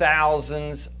of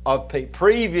thousands of people.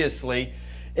 Previously,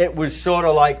 it was sort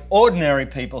of like ordinary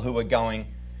people who were going,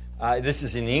 this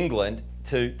is in England,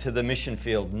 to the mission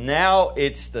field. Now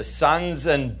it's the sons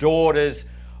and daughters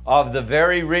of the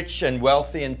very rich and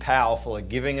wealthy and powerful are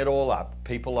giving it all up.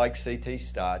 People like C.T.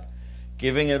 Studd,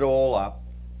 giving it all up.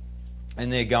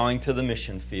 And they're going to the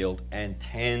mission field, and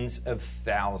tens of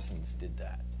thousands did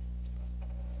that.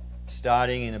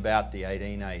 Starting in about the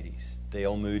 1880s,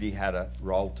 D.L. Moody had a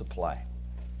role to play.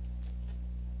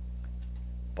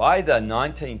 By the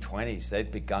 1920s,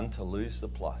 they'd begun to lose the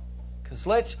plot. Because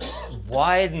let's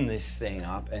widen this thing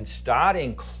up and start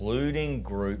including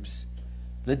groups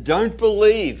that don't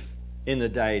believe in the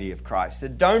deity of Christ,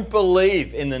 that don't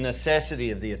believe in the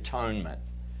necessity of the atonement.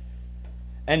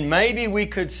 And maybe we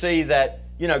could see that,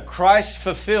 Christ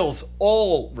fulfills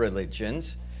all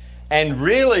religions, and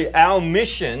really our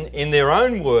mission, in their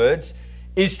own words,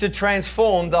 is to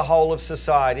transform the whole of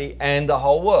society and the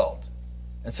whole world.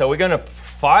 And so we're going to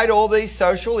fight all these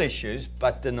social issues,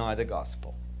 but deny the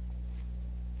gospel.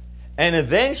 And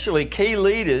eventually, key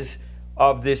leaders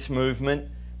of this movement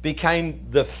became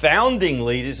the founding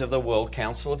leaders of the World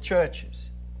Council of Churches.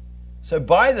 So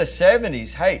by the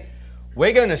 70s, hey,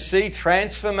 we're going to see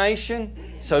transformation,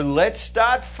 so let's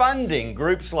start funding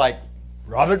groups like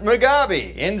Robert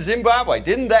Mugabe in Zimbabwe.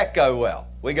 Didn't that go well?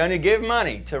 We're going to give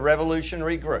money to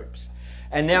revolutionary groups.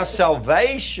 And now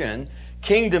salvation,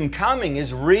 kingdom coming,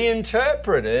 is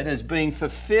reinterpreted as being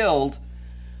fulfilled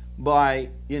by,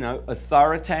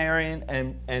 authoritarian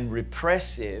and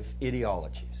repressive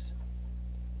ideologies.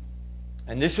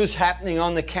 And this was happening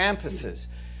on the campuses.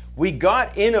 We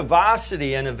got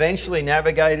InterVarsity and eventually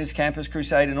Navigators, Campus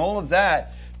Crusade and all of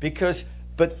that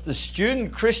but the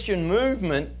student Christian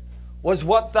movement was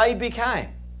what they became.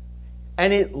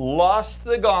 And it lost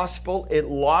the gospel, it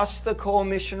lost the core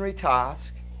missionary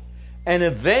task, and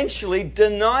eventually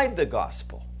denied the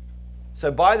gospel.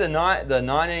 So by the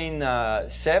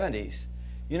 1970s,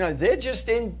 they're just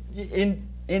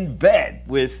in bed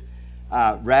with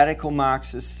radical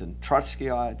Marxists and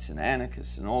Trotskyites and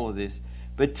anarchists and all of this.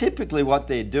 But typically what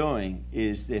they're doing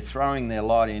is they're throwing their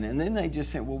lot in, and then they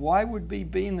just say, well, why would we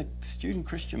be in the student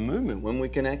Christian movement when we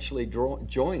can actually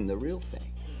join the real thing?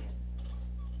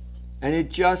 And it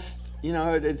just,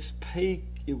 at its peak,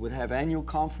 it would have annual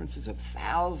conferences of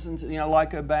thousands,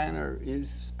 like Urbana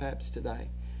is perhaps today.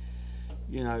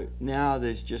 Now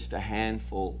there's just a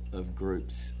handful of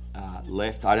groups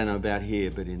left. I don't know about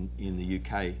here, but in the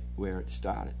UK where it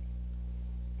started.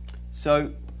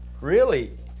 So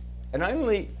really, it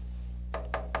only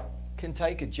can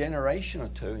take a generation or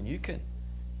two and you can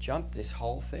jump this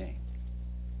whole thing.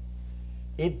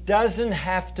 It doesn't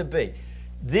have to be.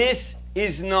 This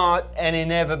is not an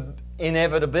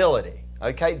inevitability.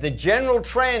 Okay? The general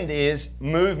trend is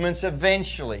movements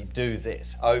eventually do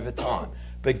this over time.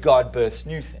 But God births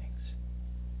new things.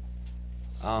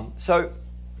 So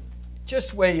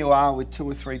just where you are with 2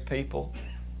 or 3 people,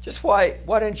 why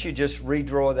don't you just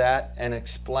redraw that and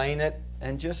explain it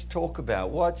and just talk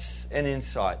about what's an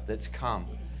insight that's come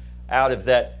out of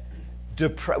that.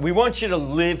 We want you to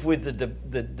live with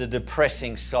the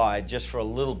depressing side just for a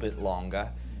little bit longer.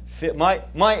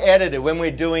 My editor, when we're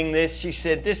doing this, she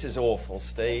said, "This is awful,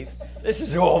 Steve. This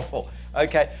is awful."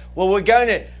 Okay, well,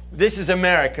 this is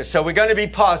America, so we're going to be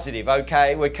positive,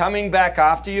 okay? We're coming back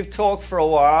after you've talked for a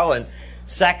while and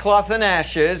sackcloth and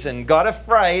ashes and got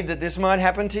afraid that this might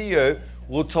happen to you.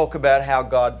 We'll talk about how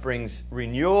God brings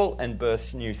renewal and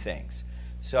births new things.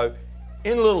 So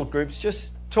in little groups, just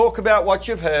talk about what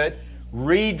you've heard,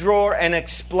 redraw and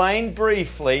explain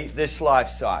briefly this life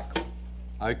cycle.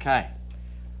 Okay.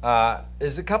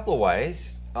 There's a couple of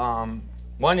ways.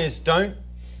 One is don't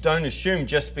assume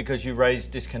just because you raise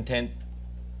discontent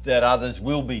that others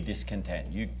will be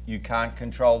discontent. You can't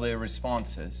control their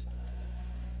responses.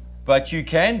 But you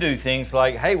can do things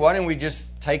like, hey, why don't we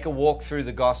just take a walk through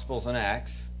the Gospels and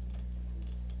Acts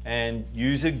and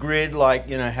use a grid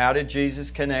like, how did Jesus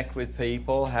connect with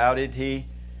people? How did he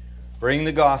bring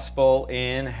the gospel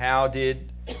in? How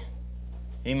did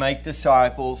he make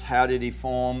disciples? How did he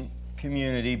form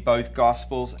community, both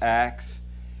Gospels, Acts?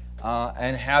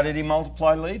 And how did he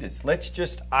multiply leaders? Let's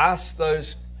just ask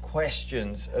those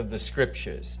questions of the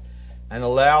Scriptures and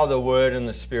allow the Word and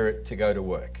the Spirit to go to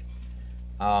work.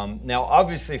 Now,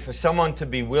 obviously, for someone to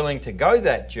be willing to go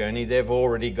that journey, they've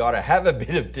already got to have a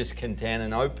bit of discontent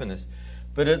and openness.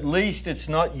 But at least it's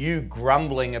not you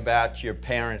grumbling about your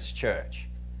parents' church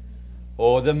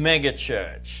or the mega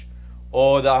church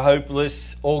or the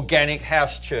hopeless organic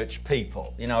house church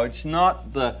people. It's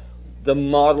not the the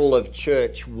model of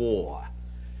church war.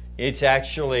 It's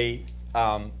actually,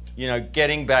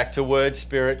 getting back to word,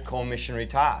 spirit, core missionary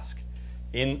task.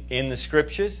 In the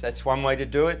scriptures, that's one way to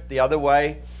do it. The other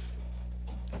way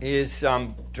is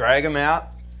drag them out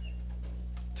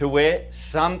to where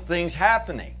something's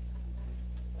happening.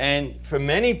 And for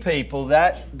many people,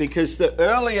 that, because the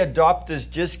early adopters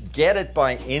just get it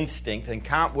by instinct and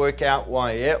can't work out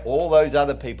why all those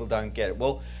other people don't get it.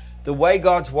 Well, the way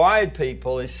God's wired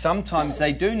people is sometimes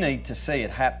they do need to see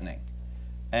it happening.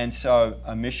 And so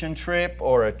a mission trip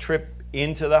or a trip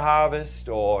into the harvest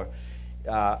or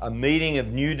a meeting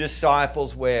of new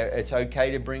disciples where it's okay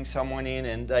to bring someone in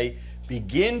and they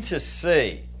begin to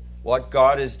see what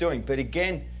God is doing. But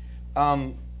again,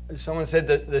 someone said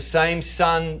that the same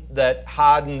sun that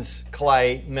hardens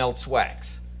clay melts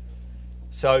wax.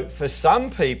 So for some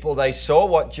people, they saw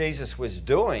what Jesus was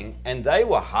doing and they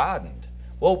were hardened.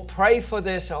 Well, pray for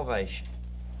their salvation.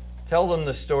 Tell them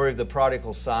the story of the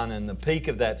prodigal son, and the peak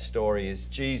of that story is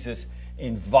Jesus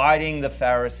inviting the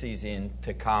Pharisees in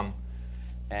to come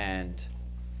and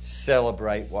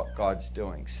celebrate what God's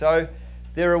doing. So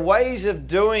there are ways of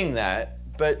doing that,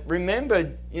 but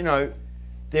remember,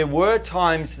 there were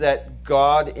times that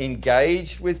God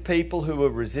engaged with people who were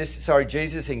resistant.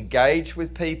 Jesus engaged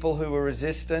with people who were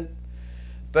resistant.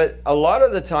 But a lot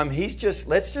of the time,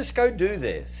 let's just go do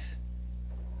this.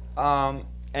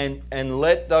 And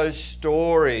let those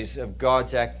stories of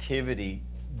God's activity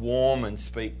warm and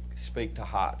speak to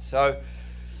hearts. So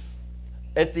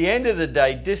at the end of the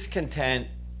day, discontent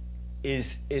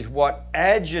is what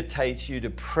agitates you to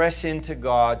press into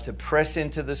God, to press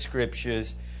into the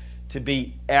scriptures, to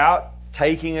be out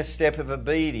taking a step of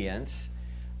obedience,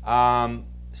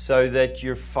 so that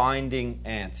you're finding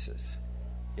answers.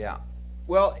 Yeah.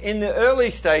 Well, in the early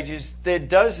stages, there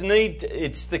does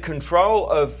it's the control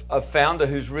of a founder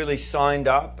who's really signed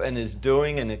up and is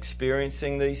doing and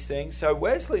experiencing these things. So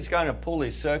Wesley's going to pull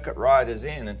his circuit riders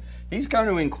in and he's going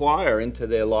to inquire into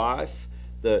their life,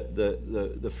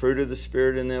 the fruit of the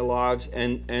Spirit in their lives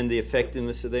and the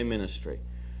effectiveness of their ministry.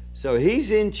 So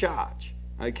he's in charge,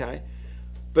 okay?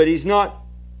 But he's not,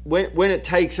 when it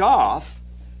takes off,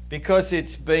 because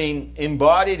it's been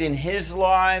embodied in his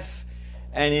life,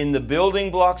 and in the building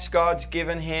blocks God's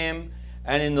given him,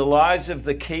 and in the lives of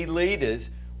the key leaders,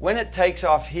 when it takes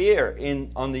off here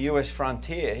on the US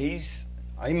frontier, he's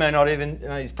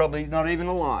probably not even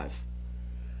alive.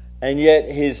 And yet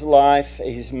his life,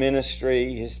 his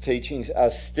ministry, his teachings are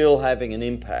still having an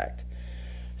impact.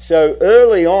 So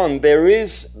early on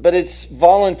but it's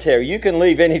voluntary. You can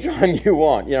leave anytime you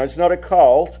want. It's not a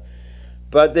cult,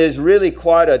 but there's really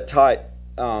quite a tight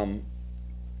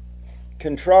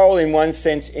control in one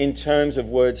sense in terms of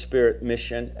word, spirit,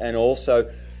 mission, and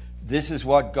also this is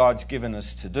what God's given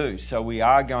us to do. So we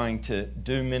are going to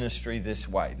do ministry this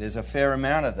way. There's a fair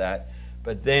amount of that,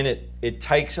 but then it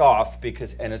takes off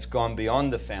and it's gone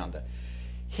beyond the founder.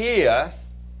 Here,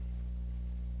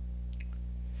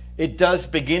 it does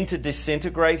begin to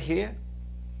disintegrate here.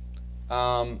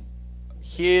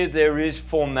 Here there is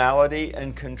formality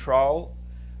and control.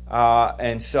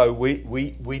 And so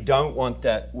we don't want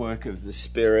that work of the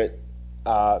Spirit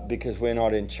because we're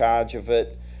not in charge of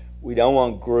it. We don't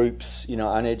want groups,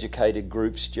 uneducated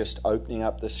groups just opening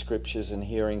up the scriptures and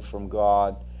hearing from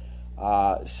God.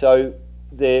 So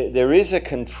there is a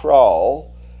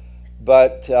control,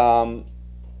 but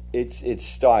it's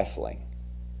stifling.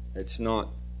 It's not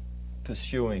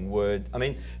pursuing word.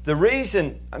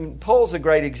 Paul's a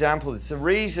great example. It's the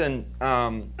reason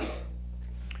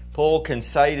Paul can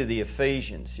say to the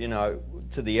Ephesians,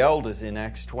 to the elders in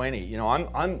Acts 20,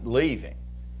 I'm leaving.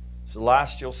 It's the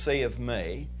last you'll see of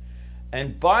me.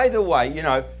 And by the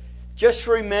way, just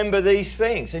remember these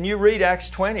things. And you read Acts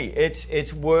 20.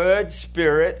 It's word,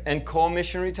 spirit, and core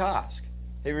missionary task.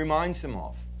 He reminds them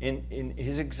of in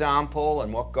his example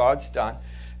and what God's done.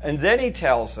 And then he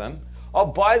tells them, oh,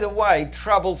 by the way,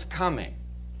 trouble's coming,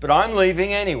 but I'm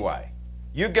leaving anyway.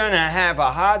 You're going to have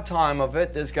a hard time of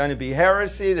it. There's going to be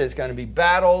heresy. There's going to be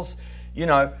battles.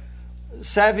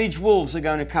 Savage wolves are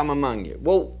going to come among you.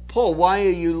 Well, Paul, why are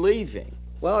you leaving?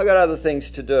 Well, I got other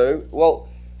things to do. Well,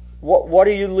 what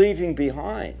are you leaving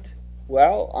behind?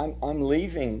 Well, I'm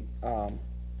leaving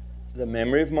the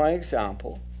memory of my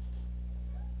example,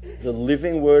 the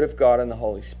living Word of God and the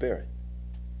Holy Spirit.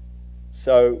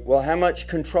 So, well, how much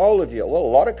control have you? Well, a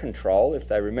lot of control if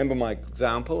they remember my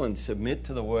example and submit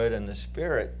to the Word and the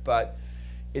Spirit, but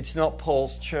it's not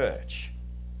Paul's church.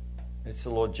 It's the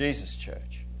Lord Jesus'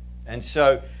 church. And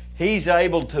so he's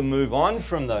able to move on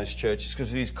from those churches because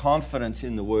of his confidence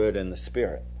in the Word and the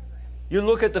Spirit. You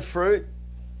look at the fruit.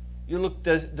 You look,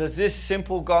 does this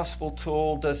simple gospel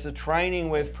tool, does the training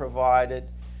we've provided,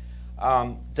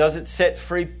 does it set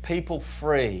people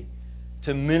free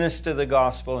to minister the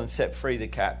gospel and set free the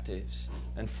captives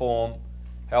and form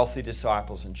healthy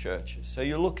disciples and churches? So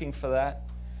you're looking for that.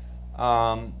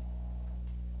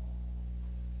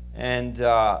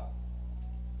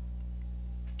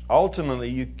 Ultimately,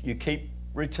 you keep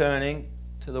returning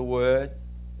to the Word,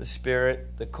 the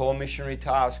Spirit, the core missionary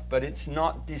task, but it's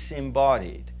not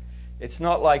disembodied. It's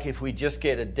not like if we just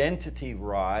get identity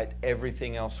right,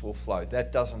 everything else will flow.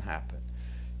 That doesn't happen.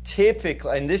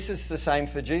 Typically, and this is the same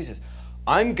for Jesus,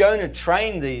 I'm going to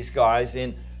train these guys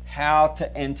in how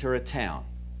to enter a town,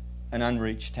 an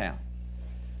unreached town.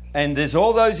 And there's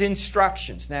all those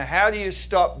instructions. Now, how do you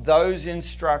stop those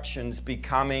instructions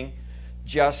becoming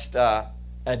just a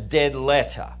dead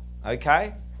letter?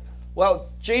 Okay? Well,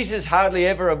 Jesus hardly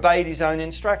ever obeyed his own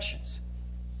instructions.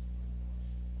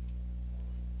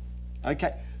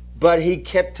 Okay? But he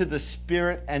kept to the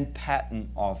spirit and pattern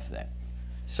of them.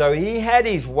 So he had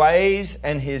his ways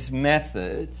and his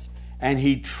methods, and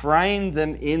he trained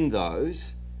them in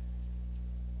those.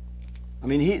 I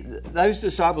mean, those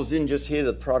disciples didn't just hear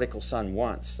the prodigal son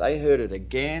once. They heard it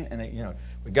again, and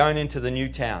we're going into the new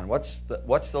town. What's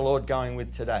the Lord going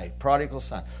with today? Prodigal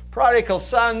son. Prodigal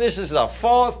son, this is the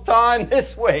 4th time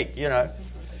this week,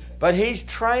 But he's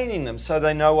training them so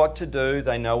they know what to do,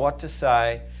 they know what to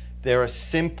say. There are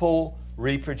simple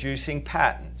reproducing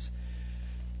patterns.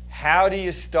 How do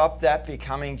you stop that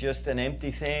becoming just an empty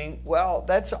thing? Well,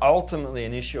 that's ultimately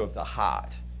an issue of the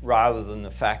heart, rather than the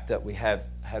fact that we have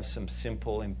some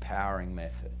simple empowering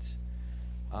methods.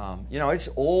 It's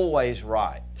always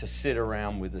right to sit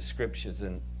around with the scriptures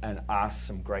and ask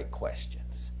some great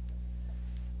questions.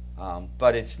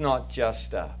 But it's not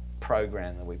just a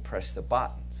program that we press the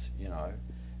buttons,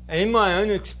 And in my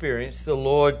own experience, the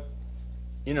Lord,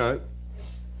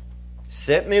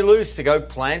 set me loose to go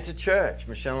plant a church.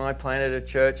 Michelle and I planted a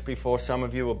church before some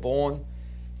of you were born,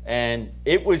 and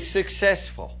it was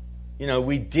successful.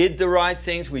 We did the right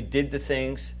things. We did the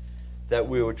things that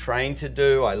we were trained to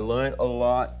do. I learnt a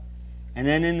lot. And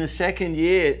then in the second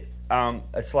year,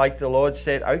 it's like the Lord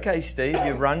said, okay, Steve,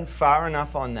 you've run far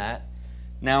enough on that.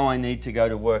 Now I need to go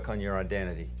to work on your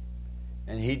identity.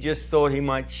 And he just thought he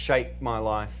might shake my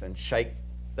life and shake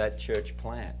that church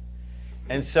plant.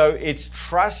 And so it's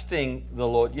trusting the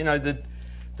Lord.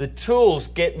 The tools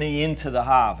get me into the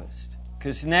harvest,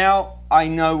 because now I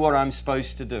know what I'm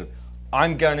supposed to do.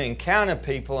 I'm going to encounter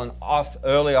people, an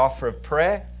early offer of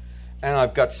prayer, and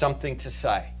I've got something to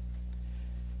say.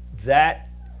 That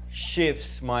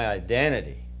shifts my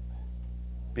identity,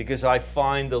 because I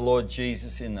find the Lord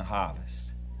Jesus in the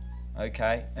harvest.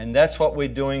 Okay? And that's what we're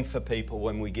doing for people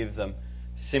when we give them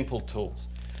simple tools.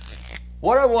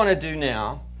 What I want to do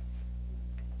now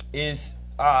is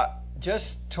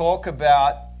just talk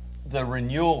about the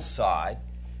renewal side.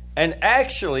 And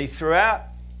actually, throughout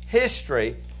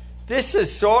history, this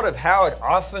is sort of how it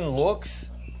often looks,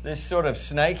 this sort of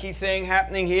snaky thing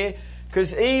happening here.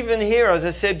 Because even here, as I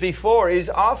said before, is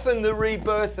often the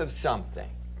rebirth of something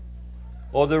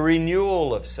or the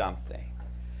renewal of something.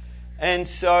 And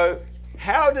so,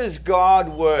 how does God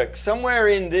work? Somewhere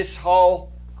in this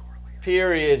whole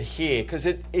period here, because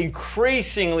it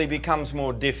increasingly becomes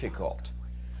more difficult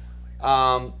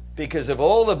because of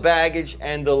all the baggage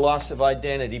and the loss of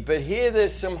identity. But here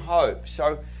there's some hope.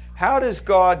 So how does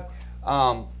God...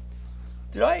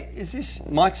 is this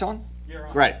mic's on? You're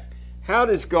on. Great. How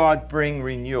does God bring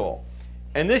renewal?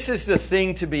 And this is the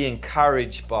thing to be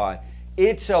encouraged by.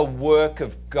 It's a work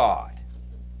of God.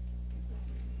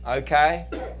 Okay?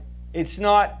 It's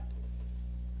not...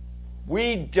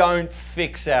 We don't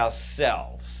fix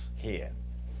ourselves here.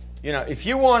 If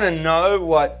you want to know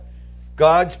what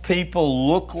God's people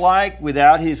look like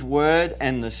without His Word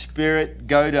and the Spirit,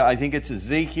 go to, I think it's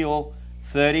Ezekiel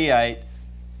 38,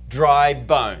 dry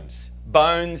bones.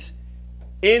 Bones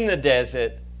in the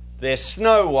desert. They're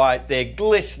snow white. They're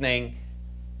glistening.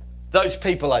 Those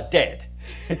people are dead.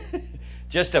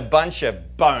 Just a bunch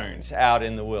of bones out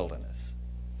in the wilderness.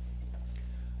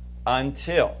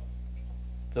 Until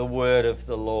the word of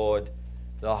the Lord,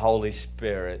 the Holy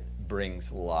Spirit,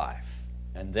 brings life.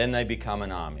 And then they become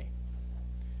an army.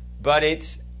 But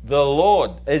it's the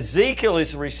Lord. Ezekiel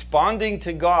is responding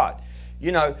to God.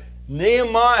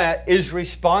 Nehemiah is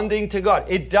responding to God.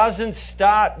 It doesn't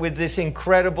start with this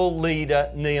incredible leader,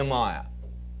 Nehemiah.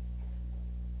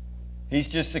 He's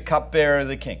just the cupbearer of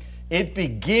the king. It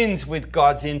begins with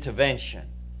God's intervention.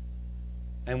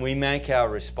 And we make our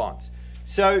response.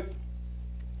 So,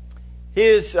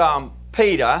 here's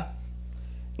Peter.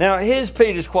 Now, here's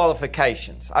Peter's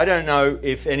qualifications. I don't know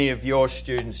if any of your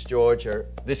students, George, are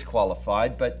this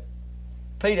qualified, but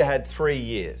Peter had 3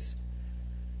 years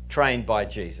trained by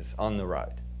Jesus on the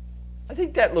road. I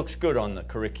think that looks good on the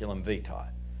curriculum vitae.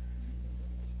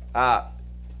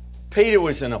 Peter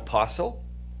was an apostle.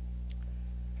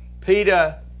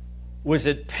 Peter was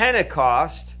at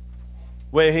Pentecost,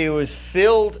 where he was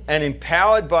filled and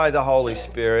empowered by the Holy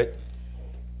Spirit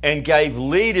and gave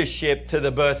leadership to the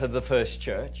birth of the first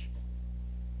church.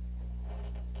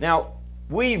 Now,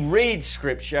 we read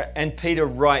Scripture and Peter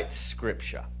writes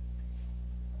Scripture.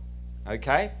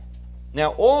 Okay?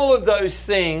 Now, all of those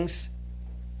things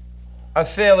are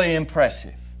fairly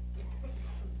impressive.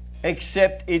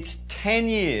 Except it's 10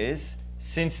 years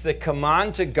since the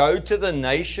command to go to the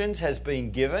nations has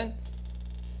been given.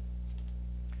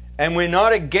 And we're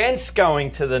not against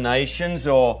going to the nations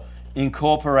or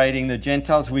incorporating the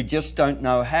Gentiles. We just don't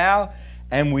know how,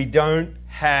 and we don't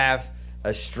have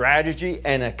a strategy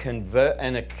and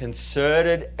a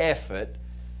concerted effort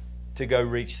to go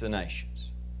reach the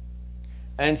nations.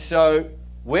 And so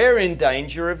we're in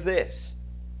danger of this,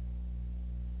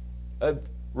 of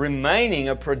remaining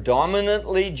a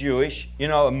predominantly Jewish,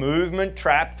 a movement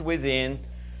trapped within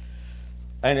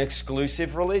an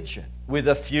exclusive religion with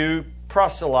a few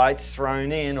proselytes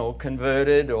thrown in or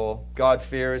converted or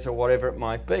God-fearers or whatever it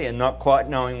might be, and not quite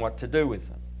knowing what to do with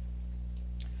them.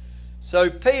 So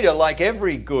Peter, like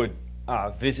every good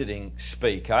visiting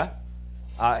speaker,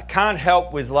 can't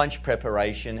help with lunch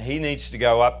preparation. He needs to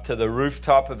go up to the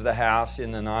rooftop of the house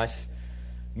in the nice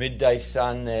midday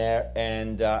sun there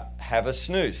and have a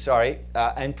snooze,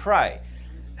 and pray.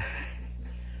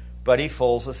 But he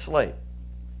falls asleep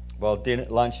while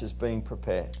lunch is being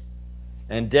prepared.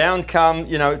 And down come,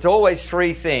 it's always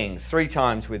 3 things, 3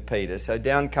 times with Peter. So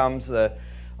down comes the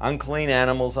unclean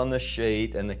animals on the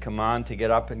sheet and the command to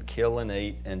get up and kill and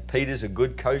eat. And Peter's a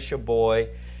good kosher boy.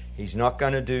 He's not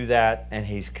going to do that, and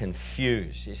he's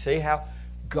confused. You see how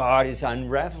God is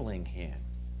unraveling him.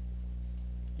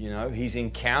 He's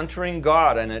encountering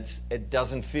God, and it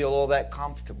doesn't feel all that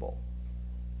comfortable.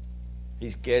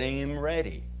 He's getting him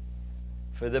ready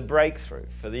for the breakthrough,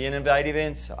 for the innovative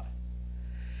insight.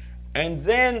 And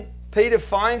then Peter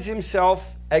finds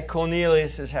himself at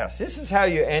Cornelius' house. This is how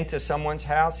you enter someone's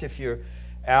house if you're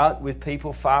out with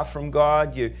people far from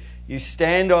God. You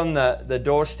stand on the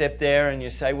doorstep there and you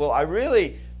say, well, I'm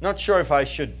really not sure if I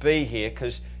should be here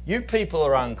because you people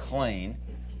are unclean.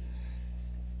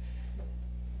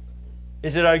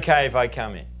 Is it okay if I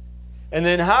come in? And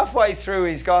then halfway through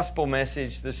his gospel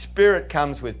message, the Spirit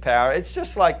comes with power. It's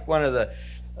just like one of the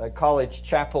college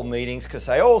chapel meetings because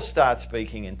they all start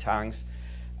speaking in tongues.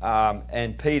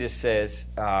 And Peter says,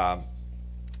 well,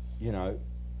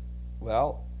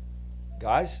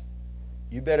 guys,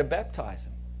 you better baptize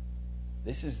them.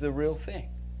 This is the real thing.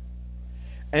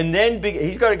 And then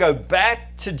he's got to go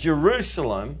back to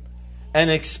Jerusalem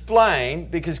and explain,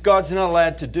 because God's not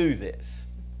allowed to do this.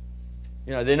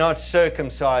 They're not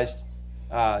circumcised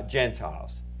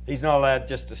Gentiles. He's not allowed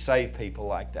just to save people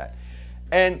like that.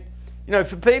 And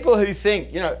for people who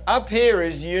think, up here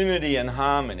is unity and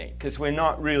harmony because we're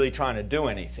not really trying to do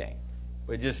anything.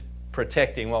 We're just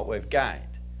protecting what we've gained.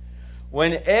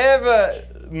 Whenever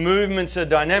movements are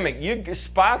dynamic,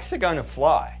 sparks are going to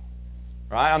fly,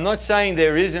 right? I'm not saying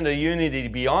there isn't a unity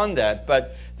beyond that,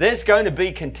 but there's going to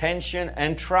be contention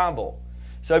and trouble.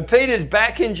 So Peter's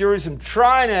back in Jerusalem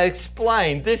trying to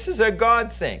explain this is a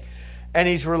God thing. And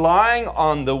he's relying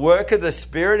on the work of the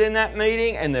Spirit in that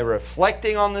meeting, and they're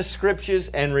reflecting on the Scriptures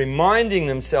and reminding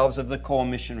themselves of the core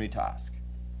missionary task.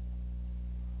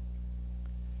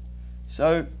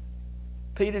 So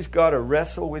Peter's got to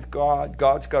wrestle with God.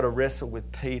 God's got to wrestle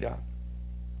with Peter.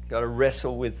 Got to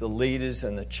wrestle with the leaders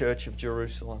and the church of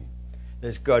Jerusalem.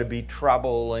 There's got to be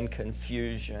trouble and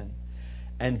confusion.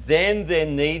 And then there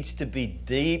needs to be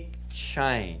deep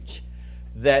change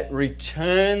that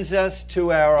returns us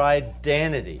to our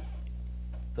identity,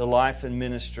 the life and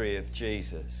ministry of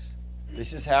Jesus.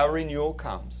 This is how renewal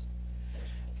comes.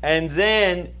 And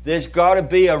then there's got to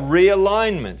be a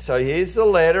realignment. So here's the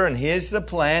letter and here's the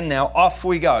plan. Now off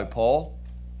we go, Paul.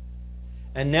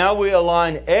 And now we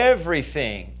align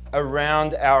everything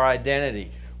around our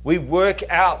identity. We work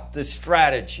out the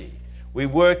strategy. We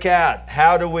work out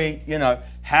how do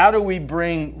we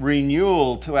bring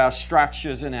renewal to our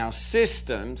structures and our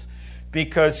systems,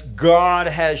 because God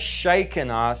has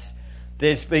shaken us.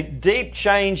 There's been deep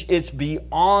change. It's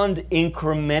beyond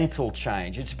incremental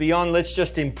change. It's beyond let's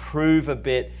just improve a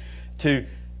bit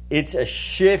it's a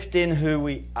shift in who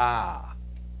we are,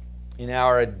 in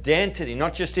our identity,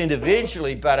 not just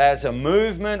individually, but as a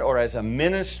movement or as a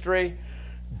ministry.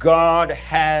 God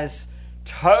has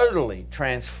totally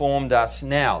transformed us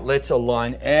now. Let's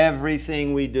align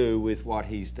everything we do with what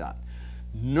He's done.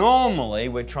 Normally,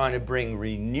 we're trying to bring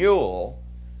renewal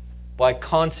by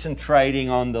concentrating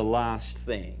on the last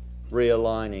thing,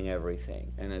 realigning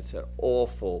everything. And it's an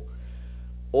awful,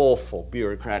 awful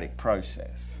bureaucratic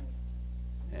process.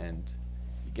 And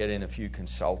you get in a few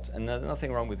consultants, and there's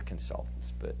nothing wrong with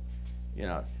consultants, but,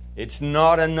 it's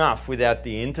not enough without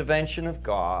the intervention of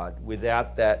God,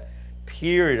 without that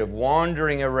period of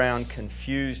wandering around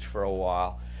confused for a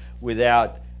while,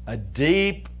 without a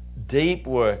deep, deep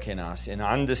work in us in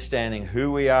understanding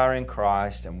who we are in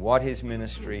Christ and what His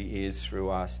ministry is through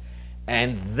us.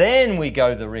 And then we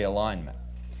go the realignment.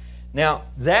 Now,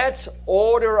 that's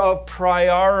order of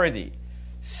priority.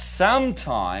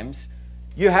 Sometimes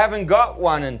you haven't got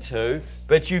 1 and 2,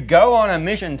 but you go on a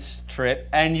mission trip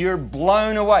and you're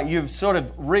blown away. You've sort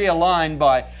of realigned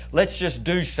by, let's just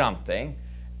do something,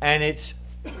 and it's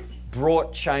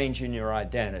brought change in your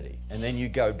identity. And then you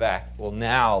go back, well,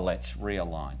 now let's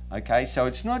realign. Okay, so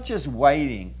it's not just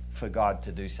waiting for God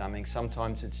to do something.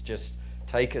 Sometimes it's just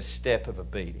take a step of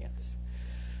obedience.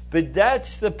 But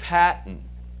that's the pattern.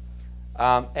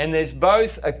 And there's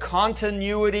both a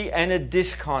continuity and a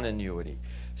discontinuity.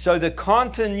 So the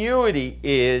continuity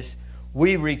is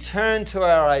we return to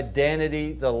our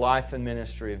identity, the life and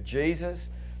ministry of Jesus.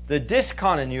 The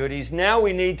discontinuity is now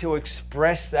we need to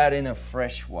express that in a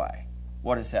fresh way.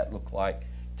 What does that look like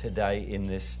today in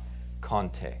this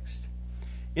context?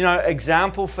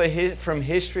 Example from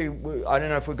history, I don't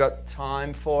know if we've got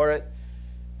time for it,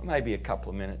 maybe a couple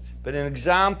of minutes, but an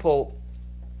example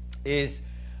is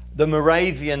the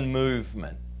Moravian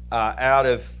movement out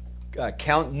of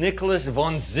Count Nicholas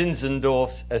von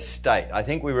Zinzendorf's estate. I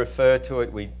think we refer to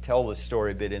it, we tell the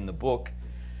story a bit in the book.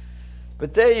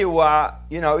 But there you are,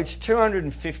 it's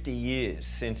 250 years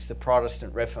since the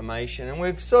Protestant Reformation, and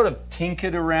we've sort of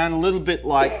tinkered around a little bit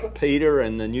like Peter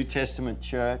and the New Testament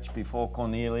church before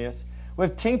Cornelius.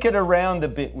 We've tinkered around a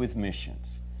bit with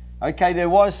missions. Okay, there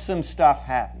was some stuff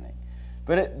happening,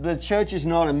 but the church is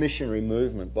not a missionary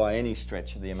movement by any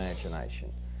stretch of the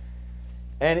imagination.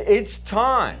 And it's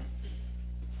time.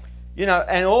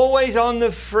 And always on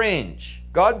the fringe.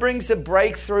 God brings the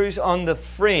breakthroughs on the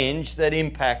fringe that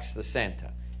impacts the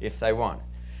center, if they want.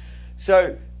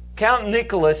 So, Count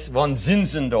Nicholas von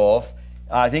Zinzendorf,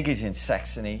 I think he's in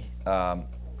Saxony,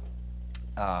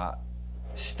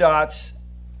 starts...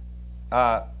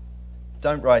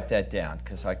 don't write that down,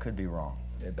 because I could be wrong.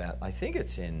 I think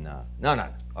it's in...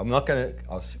 No, I'm not going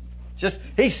to...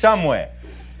 He's somewhere.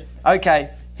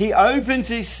 Okay. He opens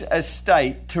his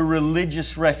estate to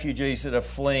religious refugees that are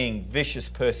fleeing vicious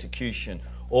persecution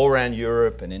all around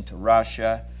Europe and into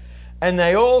Russia. And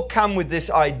they all come with this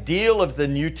ideal of the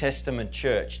New Testament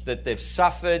church that they've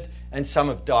suffered and some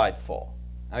have died for.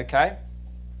 Okay?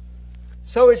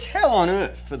 So it's hell on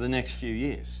earth for the next few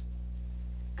years.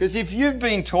 Because if you've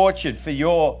been tortured for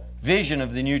your vision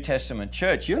of the New Testament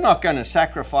church, you're not going to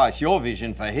sacrifice your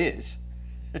vision for his.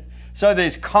 So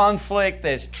there's conflict,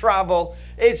 there's trouble.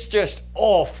 It's just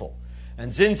awful.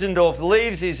 And Zinzendorf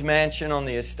leaves his mansion on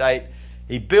the estate.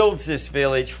 He builds this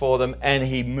village for them and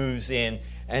he moves in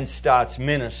and starts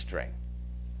ministering.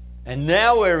 And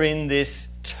now we're in this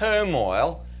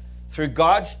turmoil through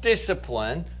God's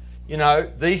discipline.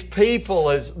 These people,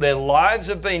 as their lives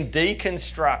have been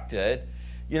deconstructed,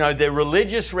 they're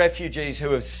religious refugees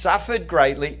who have suffered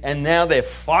greatly and now they're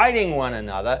fighting one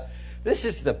another. This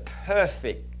is the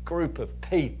perfect group of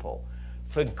people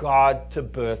for God to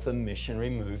birth a missionary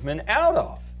movement out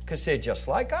of, because they're just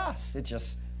like us. They're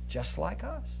just like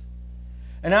us.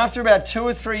 And after about 2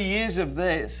 or 3 years of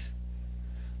this,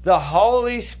 the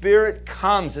Holy Spirit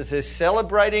comes as they're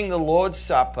celebrating the Lord's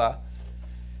Supper,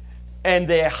 and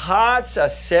their hearts are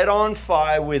set on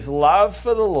fire with love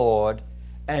for the Lord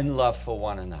and love for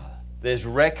one another. There's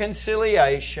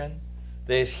reconciliation.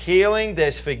 There's healing,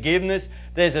 there's forgiveness,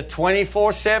 there's a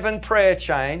 24/7 prayer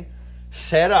chain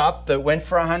set up that went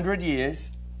for 100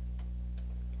 years,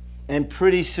 and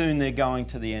pretty soon they're going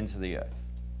to the ends of the earth.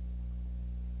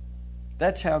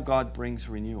 That's how God brings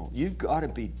renewal. You've got to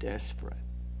be desperate.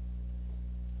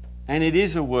 And it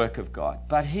is a work of God,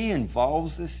 but He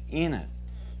involves us in it.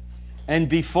 And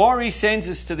before He sends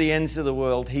us to the ends of the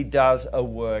world, He does a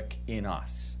work in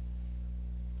us.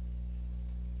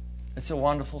 It's a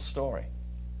wonderful story.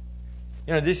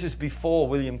 This is before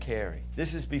William Carey.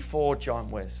 This is before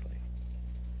John Wesley.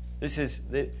 This is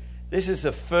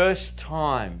the first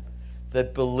time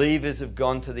that believers have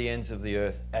gone to the ends of the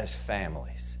earth as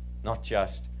families, not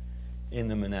just in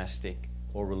the monastic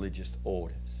or religious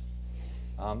orders.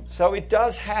 So it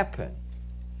does happen.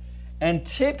 And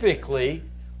typically,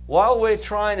 while we're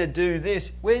trying to do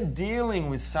this, we're dealing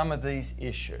with some of these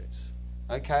issues.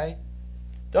 Okay?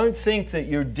 Don't think that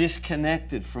you're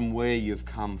disconnected from where you've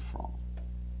come from.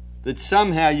 That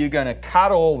somehow you're going to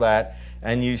cut all that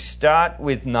and you start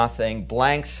with nothing,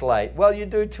 blank slate. Well, you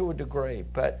do to a degree,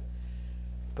 but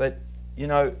you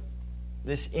know,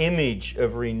 this image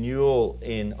of renewal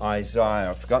in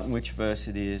Isaiah, I've forgotten which verse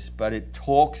it is, but it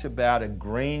talks about a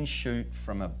green shoot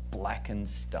from a blackened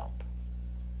stump.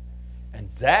 And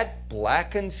that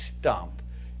blackened stump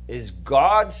is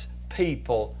God's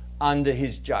people under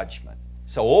his judgment.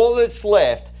 So all that's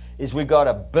left is we've got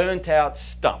a burnt out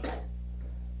stump.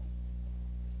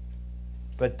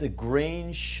 But the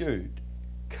green shoot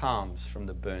comes from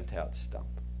the burnt out stump.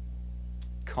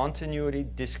 Continuity,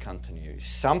 discontinuity.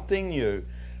 Something new,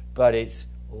 but it's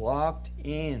locked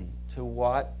in to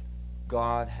what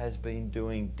God has been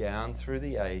doing down through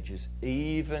the ages,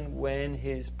 even when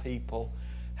his people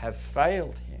have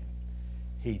failed him.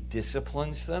 He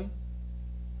disciplines them.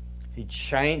 He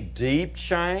deep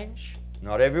change.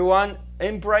 Not everyone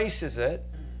embraces it.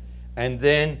 And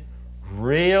then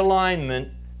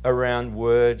realignment around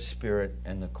word, spirit,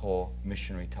 and the core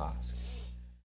missionary task.